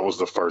that was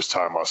the first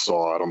time I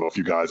don't know if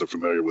you guys are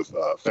familiar with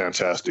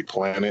Fantastic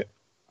Planet.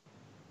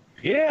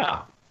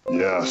 Yeah.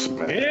 Yes,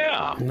 man.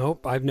 Yeah.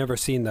 Nope, I've never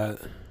seen that.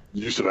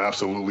 You should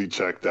absolutely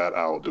check that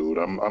out, dude.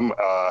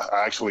 I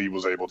actually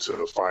was able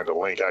to find a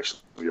link.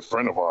 Actually, a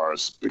friend of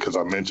ours, because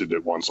I mentioned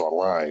it once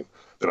online,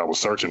 that I was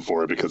searching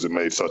for it because it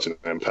made such an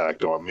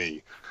impact on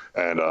me.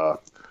 And a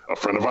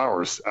friend of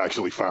ours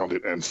actually found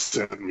it and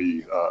sent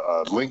me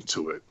a link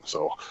to it.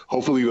 So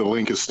hopefully the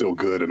link is still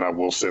good, and I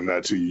will send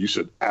that to you. You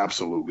should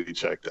absolutely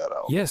check that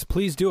out. Yes,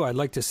 please do. I'd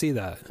like to see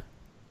that.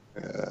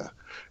 Yeah,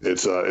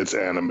 it's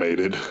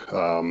animated.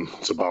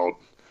 It's about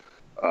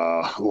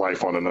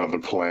life on another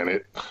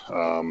planet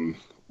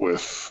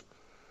with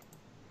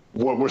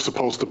what we're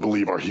supposed to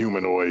believe are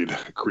humanoid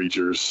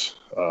creatures.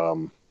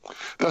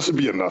 That should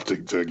be enough to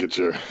get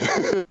you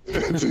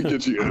to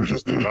get you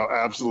interested. I'll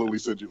absolutely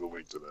send you the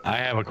link to that. I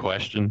have a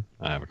question.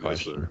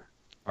 Yes, sir.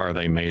 Are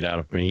they made out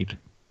of meat?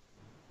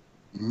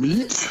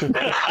 Meat?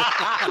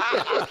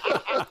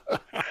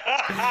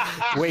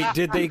 Wait,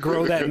 did they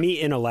grow that meat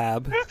in a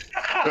lab?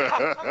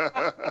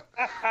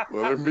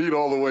 Well, they're meat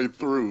all the way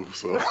through,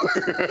 so.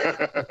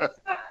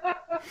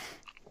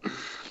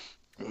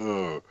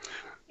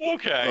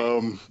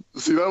 Okay.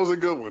 See, that was a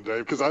good one,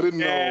 Dave, because I didn't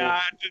know.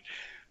 Yeah,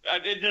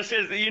 it just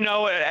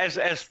is,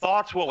 as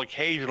thoughts will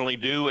occasionally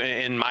do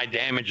in my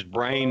damaged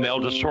brain,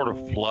 they'll just sort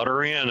of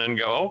flutter in and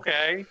go,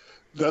 okay.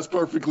 That's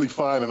perfectly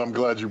fine, and I'm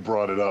glad you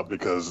brought it up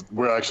because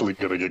we're actually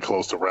going to get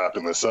close to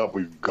wrapping this up.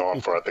 We've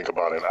gone for, I think,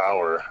 about an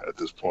hour at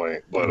this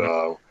point. But,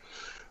 I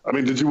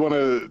mean, did you want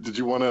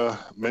to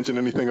mention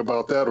anything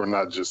about that or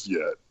not just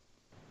yet?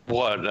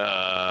 What,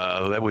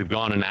 that we've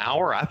gone an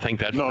hour? I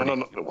think that's No.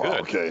 good. Well,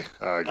 okay,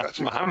 I got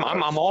you.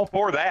 I'm all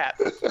for that.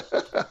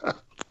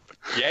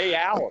 Yay,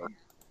 hour.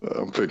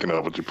 I'm picking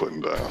up what you're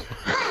putting down.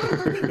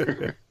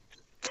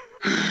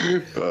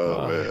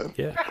 Oh, man.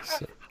 Yeah.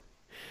 So.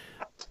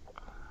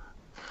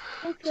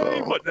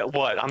 Okay,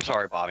 what? I'm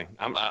sorry, Bobby.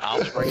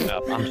 I'll straighten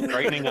up. I'm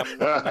straightening up.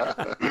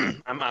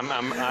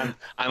 I'm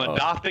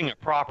adopting a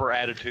proper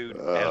attitude.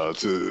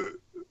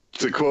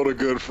 To quote a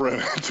good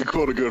friend,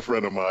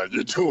 of mine,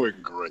 you're doing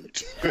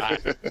great.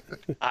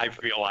 I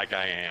feel like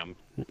I am.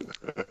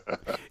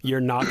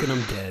 You're knocking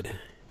them dead.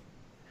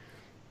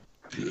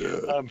 Yeah,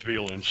 I'm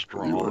feeling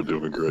strong. you are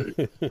doing great.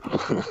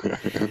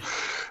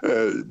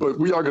 But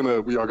we are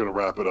gonna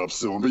wrap it up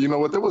soon. But you know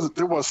what?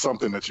 There was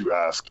something that you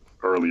asked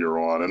earlier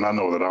on, and I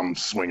know that I'm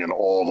swinging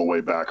all the way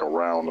back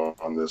around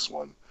on this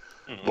one.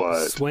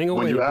 But Swing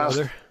away,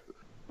 brother.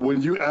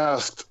 When you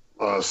asked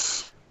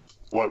us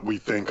what we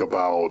think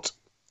about,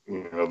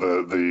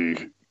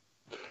 the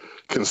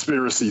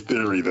conspiracy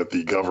theory that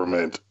the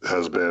government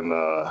has been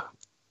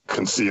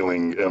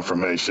concealing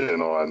information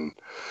on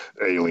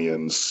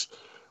aliens.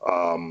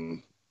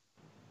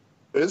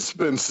 It's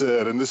been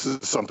said, and this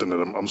is something that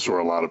I'm sure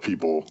a lot of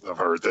people have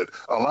heard, that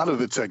a lot of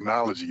the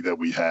technology that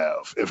we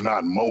have, if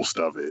not most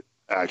of it,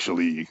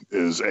 actually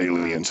is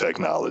alien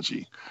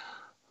technology.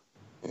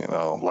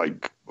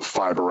 Like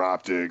fiber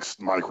optics,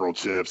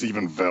 microchips,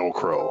 even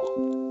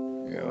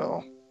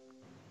Velcro.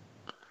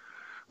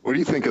 What do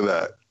you think of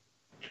that?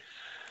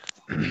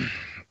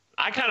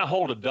 I kind of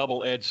hold a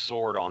double-edged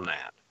sword on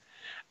that.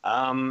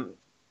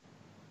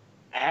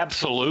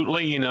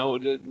 Absolutely,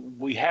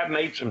 we have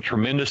made some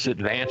tremendous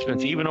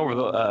advancements, even over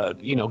the,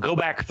 go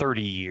back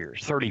 30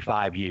 years,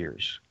 35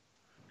 years.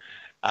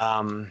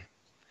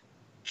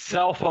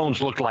 Cell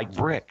phones look like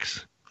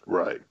bricks.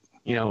 Right.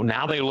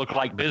 Now they look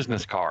like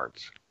business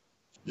cards.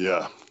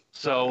 Yeah.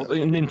 So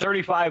in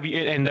 35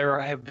 years, and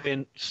there have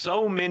been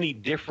so many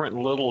different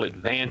little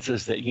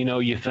advances that,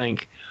 you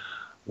think,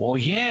 well,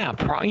 yeah,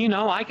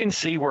 I can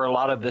see where a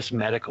lot of this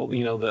medical,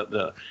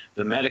 the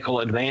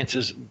medical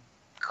advances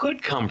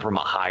could come from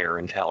a higher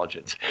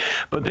intelligence.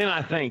 But then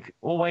I think,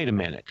 well, wait a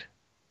minute.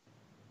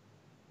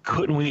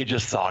 Couldn't we have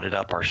just thought it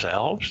up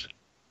ourselves?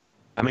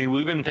 I mean,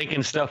 we've been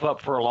thinking stuff up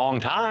for a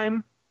long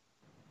time,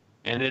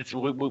 and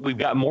we've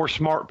got more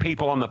smart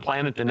people on the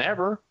planet than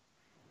ever.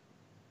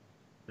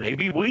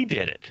 Maybe we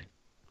did it.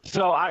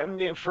 So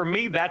for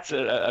me, that's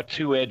a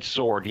two-edged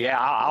sword. Yeah,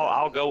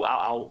 I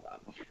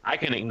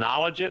can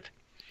acknowledge it.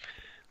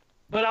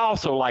 But I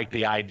also like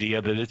the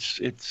idea that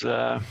it's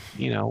we're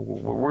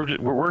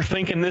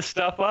thinking this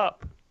stuff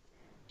up.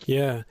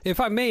 Yeah. If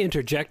I may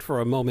interject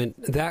for a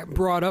moment, that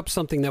brought up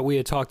something that we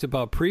had talked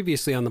about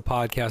previously on the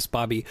podcast,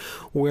 Bobby,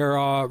 where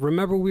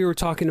remember we were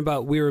talking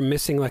about we were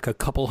missing like a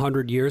couple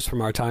hundred years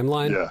from our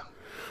timeline?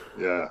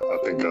 Yeah, I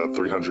think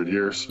 300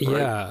 years. Right?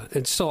 Yeah.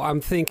 And so I'm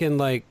thinking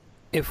like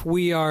if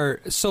we are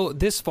so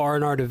this far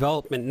in our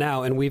development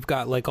now and we've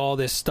got like all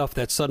this stuff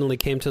that suddenly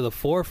came to the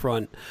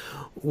forefront,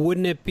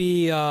 wouldn't it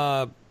be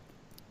that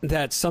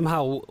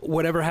somehow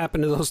whatever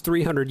happened to those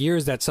 300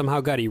 years that somehow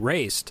got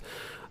erased?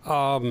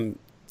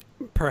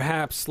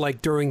 Perhaps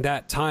like during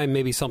that time,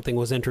 maybe something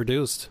was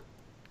introduced.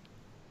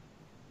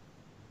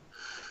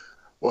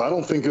 Well, I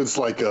don't think it's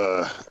like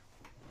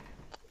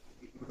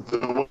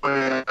the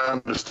way I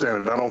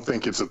understand it, I don't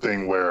think it's a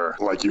thing where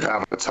like you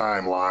have a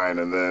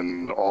timeline and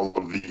then all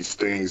of these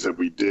things that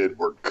we did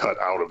were cut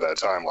out of that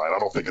timeline. I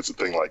don't think it's a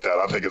thing like that.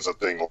 I think it's a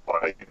thing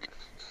like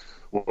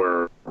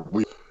where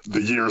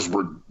the years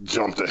were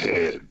jumped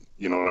ahead.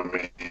 You know what I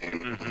mean?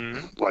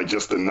 Mm-hmm. Like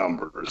just the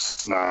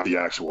numbers, not the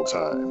actual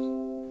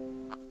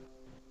time.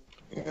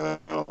 You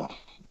know?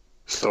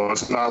 So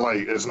it's not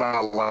like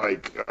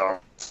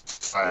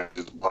science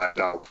just blacked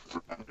out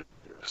for 100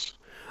 years.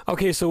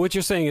 Okay, so what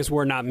you're saying is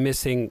we're not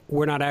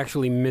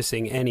actually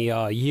missing any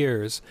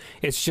years.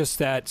 It's just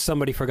that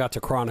somebody forgot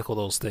to chronicle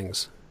those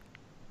things.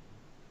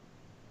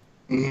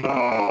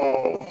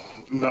 No,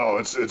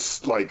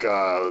 it's like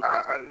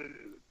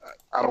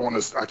I don't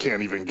want to. I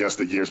can't even guess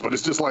the years, but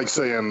it's just like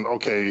saying,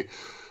 okay,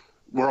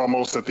 we're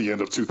almost at the end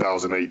of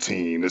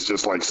 2018. It's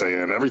just like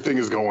saying everything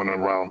is going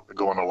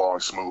along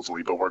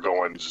smoothly, but we're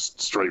going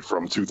just straight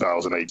from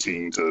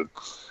 2018 to,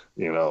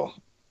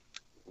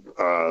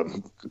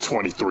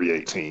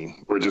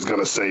 2318. We're just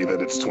gonna say that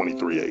it's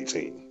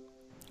 2318.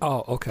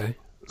 Oh, okay.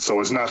 So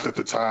it's not that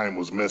the time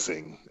was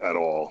missing at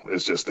all.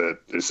 It's just that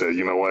they said,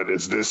 you know what,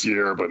 it's this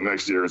year, but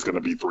next year it's going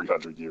to be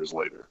 300 years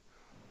later.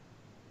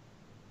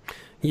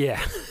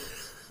 Yeah.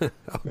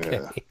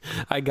 Okay. Yeah.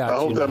 I got you. I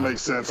hope that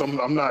makes sense.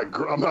 I'm not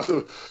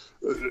the,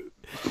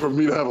 for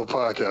me to have a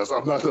podcast,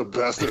 I'm not the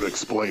best at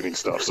explaining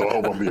stuff. So I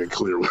hope I'm being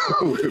clear with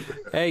it.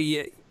 Hey,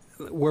 yeah,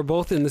 we're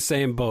both in the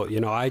same boat.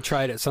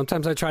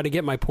 Sometimes I try to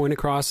get my point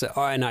across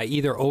and I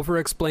either over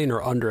explain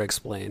or under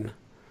explain.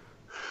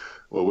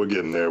 Well, we're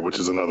getting there, which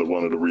is another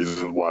one of the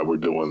reasons why we're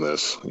doing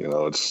this.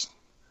 It's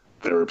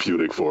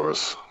therapeutic for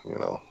us.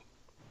 We're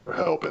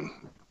helping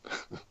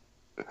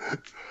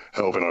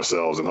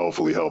ourselves and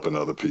hopefully helping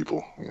other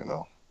people.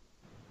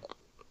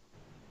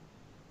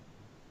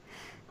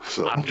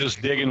 So I'm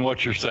just digging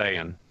what you're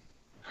saying,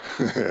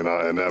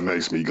 and that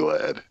makes me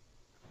glad.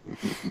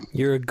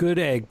 You're a good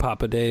egg,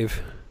 Papa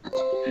Dave.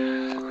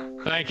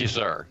 Thank you,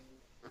 sir.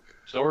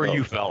 So are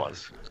you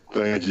fellas.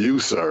 Thank you,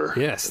 sir.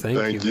 Yes,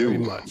 thank you very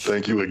much.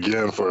 Thank you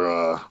again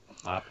for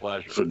my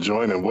pleasure for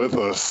joining with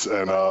us.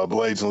 And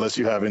Blades, unless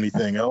you have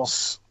anything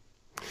else.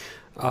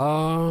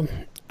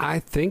 I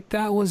think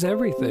that was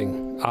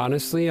everything.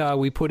 Honestly,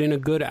 we put in a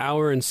good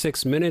hour and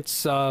 6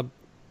 minutes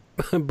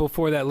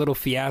before that little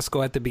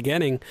fiasco at the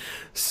beginning.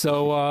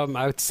 So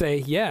I would say,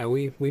 yeah,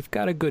 we've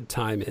got a good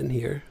time in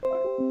here.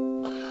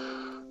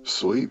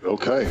 Sweet.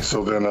 Okay.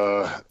 So then,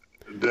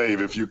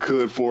 Dave, if you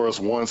could for us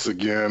once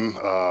again,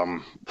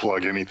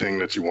 plug anything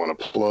that you want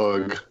to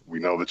plug. We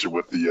know that you're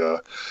with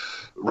the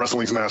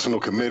Wrestling's National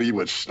Committee,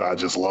 which I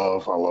just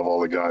love. I love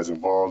all the guys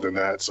involved in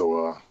that.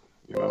 So,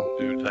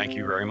 Dude, thank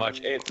you very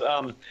much. It's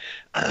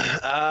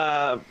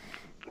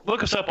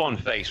look us up on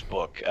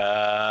Facebook,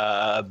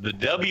 the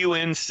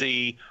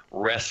WNC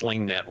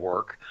Wrestling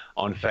Network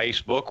on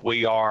Facebook.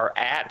 We are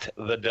at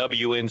the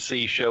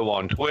WNC Show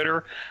on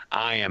Twitter.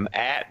 I am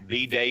at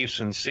the Dave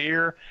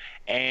Sincere,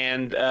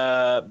 and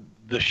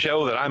the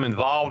show that I'm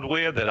involved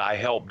with, that I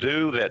help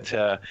do,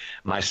 that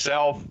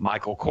myself,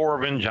 Michael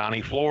Corbin,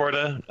 Johnny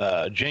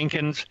Florida,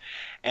 Jenkins,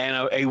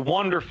 and a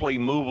wonderfully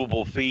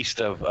movable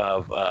feast of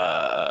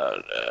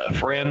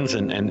friends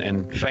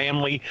and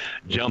family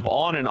jump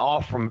on and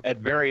off from at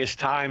various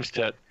times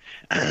to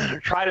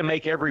try to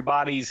make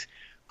everybody's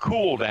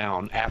cool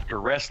down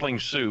after wrestling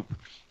soup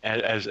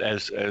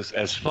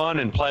as fun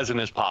and pleasant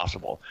as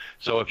possible.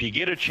 So if you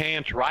get a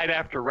chance right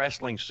after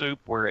Wrestling Soup,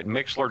 we're at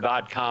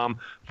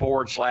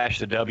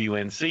Mixlr.com/the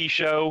WNC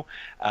Show.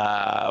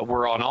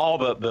 We're on all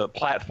the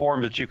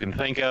platforms that you can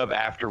think of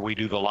after we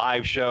do the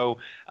live show,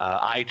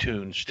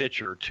 iTunes,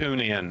 Stitcher,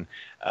 TuneIn,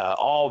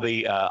 all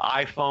the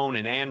iPhone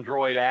and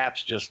Android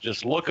apps.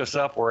 Just look us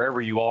up wherever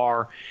you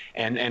are,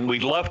 and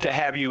we'd love to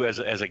have you as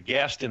a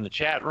guest in the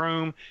chat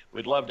room.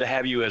 We'd love to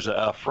have you as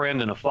a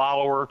friend and a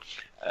follower.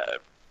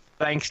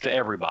 Thanks to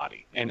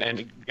everybody.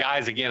 And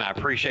guys, again, I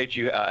appreciate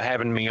you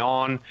having me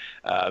on.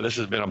 This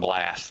has been a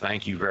blast.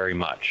 Thank you very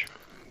much.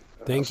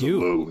 Thank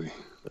Absolutely. you.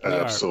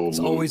 Absolutely. It's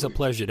always a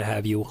pleasure to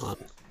have you on.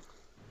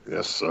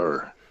 Yes,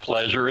 sir.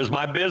 Pleasure is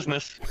my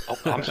business. Oh,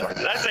 I'm sorry.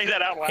 Did I say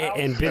that out loud?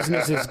 And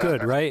business is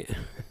good, right?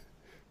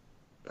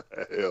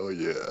 Hell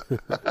yeah.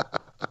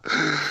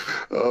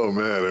 Oh,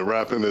 man. And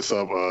wrapping this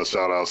up,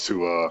 shout outs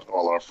to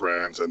all our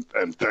friends and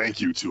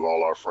thank you to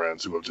all our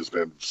friends who have just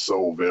been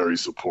so very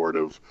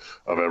supportive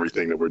of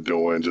everything that we're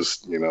doing.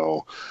 Just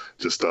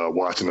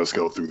watching us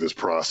go through this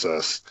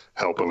process,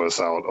 helping us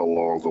out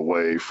along the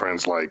way.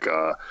 Friends like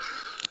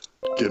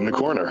Get in the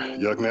Corner,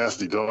 Yuck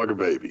Nasty, Dog or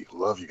Baby.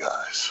 Love you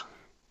guys.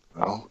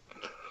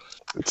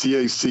 The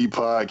THC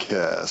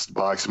Podcast,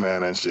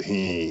 Boxman and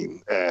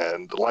Shaheen.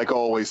 And like I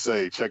always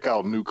say, check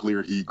out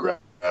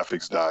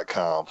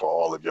nuclearheatgraphics.com for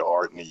all of your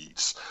art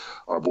needs.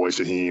 Our boy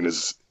Shaheen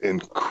is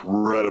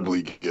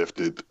incredibly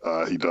gifted.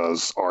 He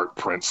does art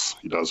prints.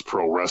 He does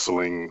pro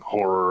wrestling,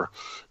 horror,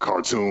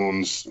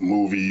 cartoons,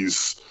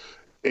 movies,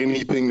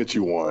 anything that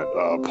you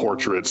want.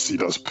 Portraits. He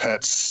does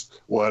pets,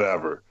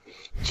 whatever.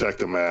 Check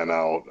the man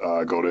out.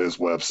 Go to his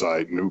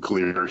website,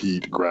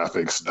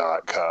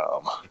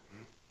 nuclearheatgraphics.com.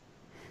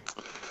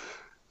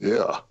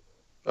 Yeah.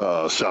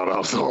 Shout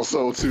outs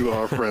also to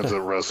our friends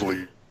at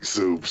Wrestling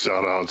Soup.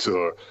 Shout out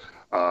to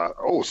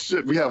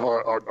we have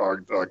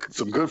our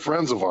some good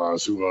friends of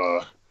ours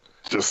who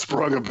just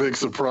sprung a big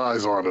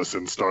surprise on us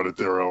and started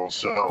their own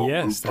show.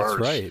 Yes, Luke that's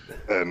Birch right.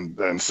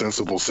 And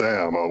Sensible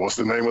Sam. What's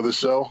the name of the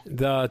show?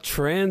 The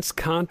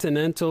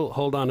Transcontinental.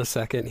 Hold on a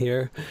second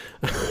here.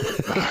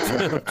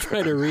 I'm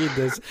trying to read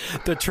this.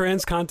 The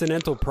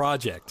Transcontinental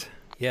Project.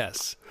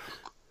 Yes.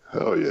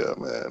 Hell yeah,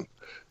 man.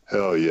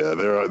 Hell yeah.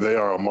 They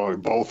are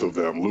among both of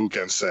them, Luke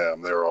and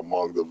Sam. They're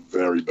among the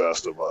very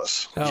best of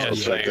us. Oh,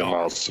 Yes, yeah. Check they them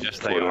are. out. Yes,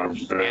 they are.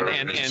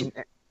 And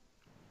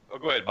Oh,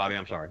 go ahead, Bobby.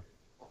 I'm sorry.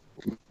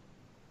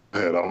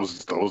 I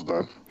was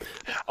done.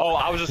 Oh,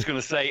 I was just going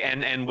to say,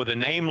 and with a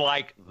name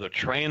like the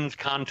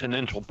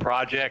Transcontinental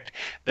Project,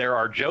 there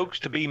are jokes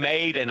to be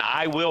made, and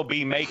I will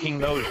be making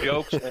those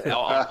jokes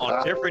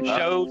on different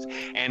shows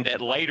and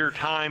at later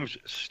times.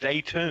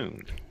 Stay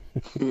tuned.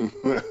 Hell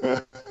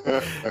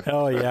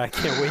yeah. I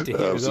can't wait to hear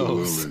those.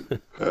 Absolutely.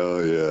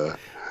 Hell yeah.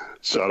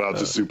 Shout out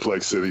to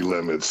Suplex City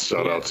Limits.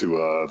 Shout out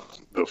to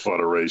the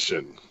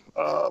Federation,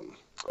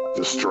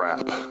 the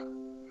Strap,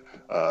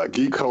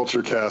 Geek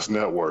Culture Cast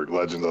Network,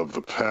 Legend of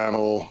the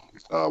Panel,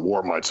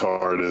 Warp My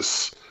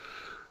TARDIS.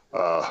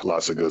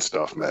 Lots of good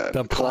stuff, man.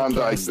 The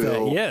Klondike podcast,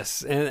 Bill.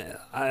 yes, and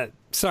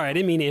sorry, I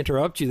didn't mean to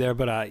interrupt you there,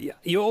 but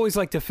you always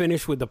like to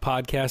finish with the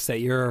podcast that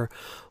you're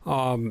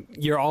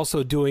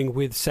also doing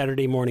with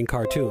Saturday Morning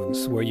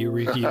Cartoons, where you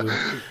review.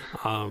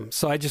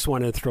 So I just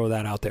wanted to throw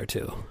that out there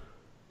too.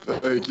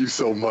 Thank you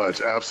so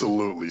much.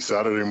 Absolutely,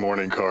 Saturday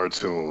Morning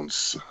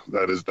Cartoons.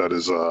 That is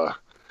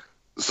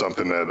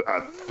something that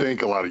I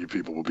think a lot of you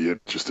people will be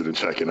interested in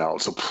checking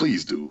out. So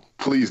please do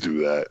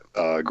that.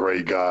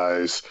 Great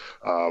guys.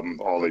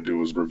 All they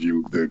do is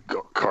review the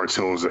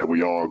cartoons that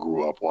we all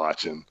grew up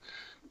watching.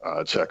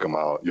 Check them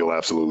out. You'll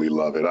absolutely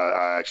love it.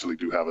 I actually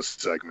do have a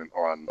segment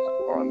on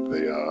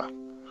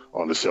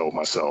the show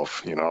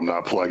myself. You know, I'm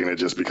not plugging it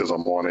just because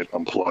I'm on it.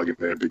 I'm plugging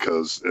it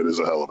because it is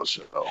a hell of a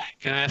show.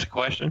 Can I ask a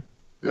question?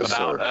 Yes,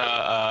 about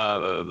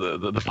sir.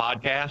 the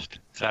podcast,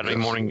 Saturday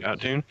Morning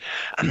Tune.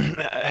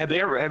 Have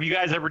you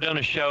guys ever done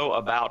a show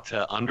about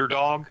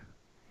Underdog?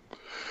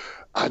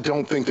 I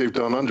don't think they've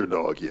done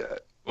Underdog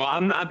yet. Well,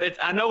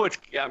 I know it's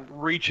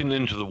reaching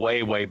into the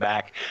way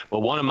back, but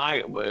one of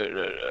my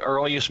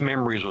earliest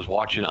memories was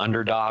watching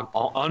Underdog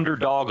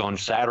on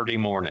Saturday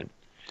morning,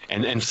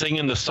 and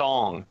singing the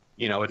song.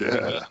 You know, it's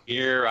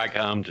Here I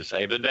Come to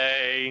Save the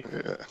Day.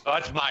 Yeah. Oh,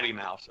 that's Mighty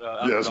Mouse.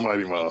 Yes,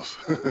 Mighty Mouse.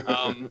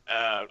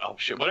 Oh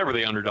shit, whatever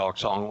the Underdog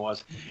song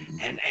was,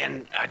 and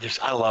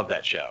I love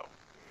that show.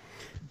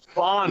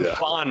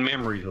 Fond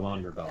memories of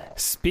Underdog.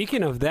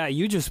 Speaking of that,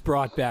 you just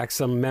brought back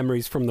some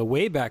memories from the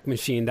Wayback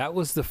Machine. That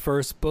was the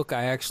first book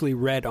I actually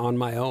read on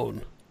my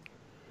own.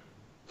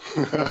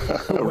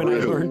 When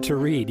I learned to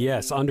read,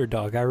 yes,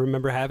 Underdog. I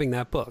remember having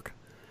that book.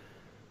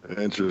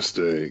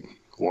 Interesting.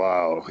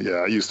 Wow. Yeah,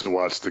 I used to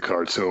watch the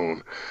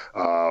cartoon.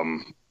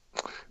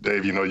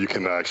 Dave, you know, you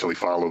can actually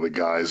follow the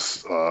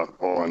guys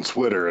on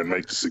Twitter and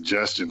make the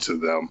suggestion to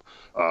them.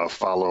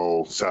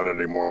 Follow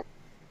Saturday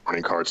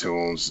Morning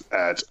Cartoons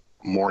at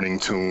Morning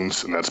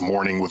Tunes, and that's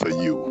morning with a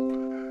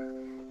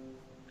U.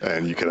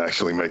 And you can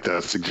actually make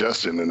that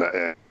suggestion,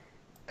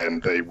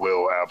 and they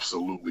will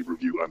absolutely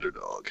review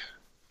Underdog.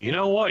 You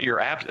know what?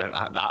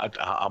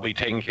 I'll be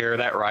taking care of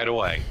that right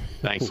away.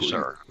 Thank you,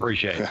 sir.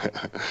 Appreciate it.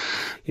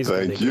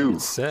 Thank you.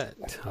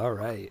 Set. All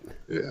right.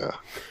 Yeah.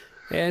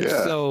 And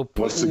so,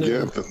 once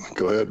again,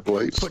 go ahead,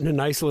 Blades. Putting a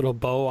nice little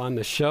bow on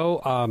the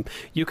show.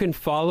 You can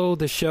follow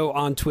the show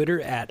on Twitter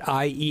at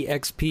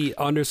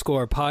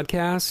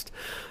IEXP_podcast.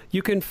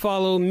 You can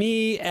follow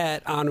me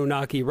at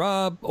Anunnaki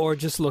Rob, or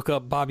just look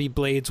up Bobby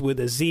Blades with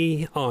a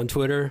Z on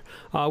Twitter.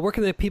 Where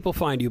can the people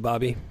find you,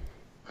 Bobby?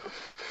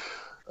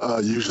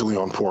 Usually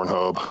on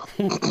Pornhub.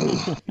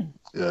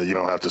 Yeah, you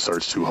don't have to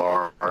search too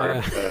hard.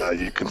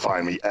 You can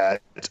find me at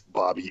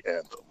Bobby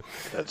Anthem.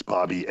 That's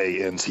Bobby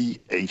ANTHEM.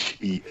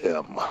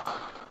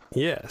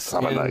 Yes.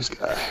 I'm a nice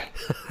guy.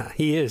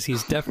 He is.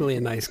 He's definitely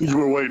a nice guy. You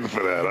were waiting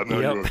for that. I know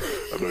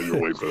you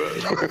were waiting for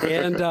that.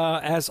 And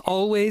as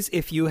always,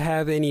 if you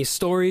have any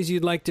stories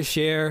you'd like to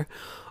share,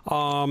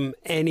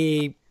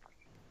 anything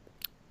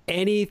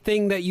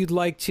that you'd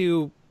like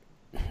to...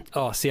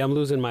 Oh, see, I'm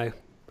losing my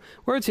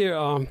words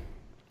here.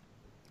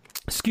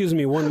 Excuse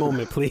me one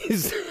moment,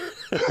 please.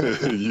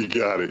 You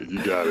got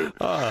it.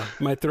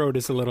 My throat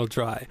is a little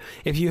dry.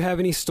 If you have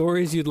any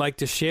stories you'd like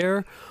to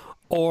share,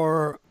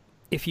 or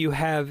if you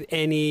have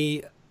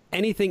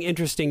anything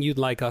interesting you'd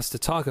like us to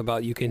talk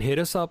about, you can hit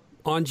us up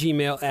on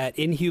Gmail at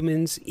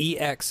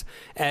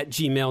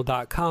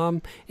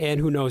inhumansex@gmail.com, and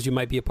who knows, you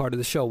might be a part of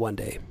the show one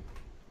day.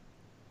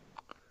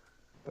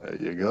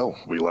 There you go.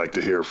 We like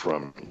to hear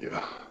from you.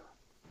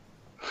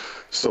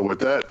 So with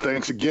that,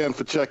 thanks again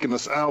for checking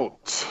us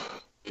out.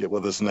 Get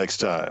with us next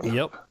time.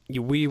 Yep.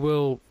 We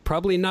will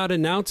probably not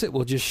announce it.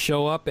 We'll just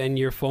show up and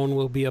your phone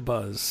will be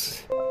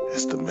abuzz.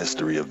 It's the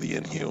mystery of the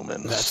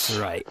Inhumans. That's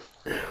right.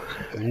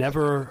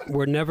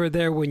 We're never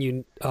there when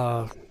you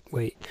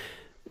wait.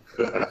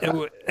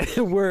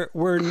 we're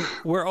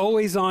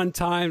always on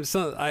time.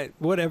 So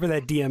whatever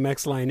that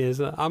DMX line is,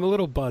 I'm a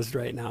little buzzed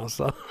right now,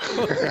 so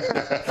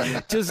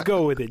just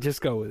go with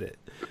it.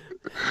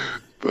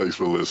 Thanks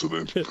for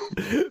listening.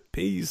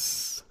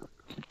 Peace.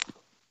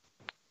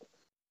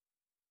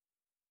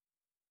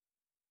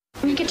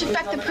 Make it to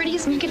fact the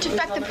pretties, make it to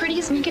fact the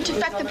pretties, make it to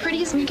fact the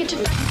pretties, make it to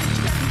fact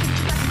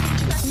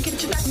make it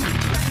to fact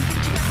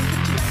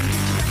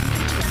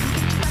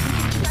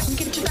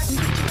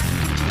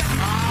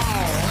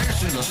Oh,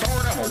 this is the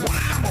story of a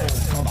wild bull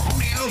called the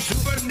Honey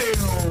Super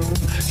Doom.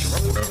 She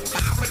rode her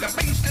out like a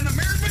beast in a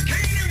mirror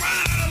bikini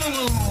right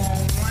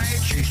along.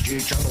 They chased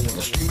each other with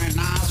a steaming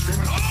knife,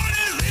 screaming, "Oh,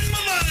 this is my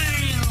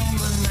thing!"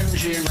 And then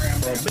she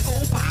grabbed a big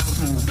old pipe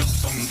and built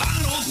some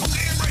fine old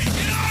smoky brain.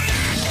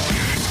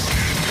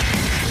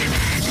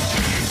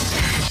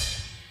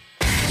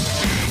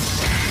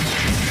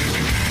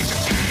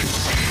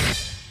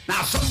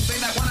 Now some say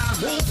that when I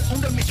wolf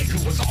on the mission who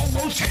was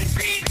almost 10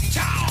 feet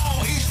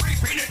tall, he's 3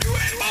 feet and 2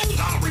 elbows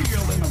all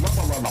real in the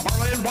rubber of the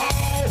Berlin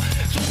Wall.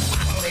 So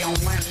finally on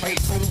that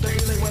fateful day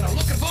they went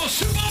looking for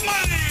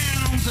Superman,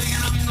 saying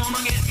I'm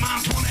gonna get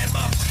my 20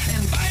 bucks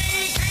and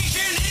bang.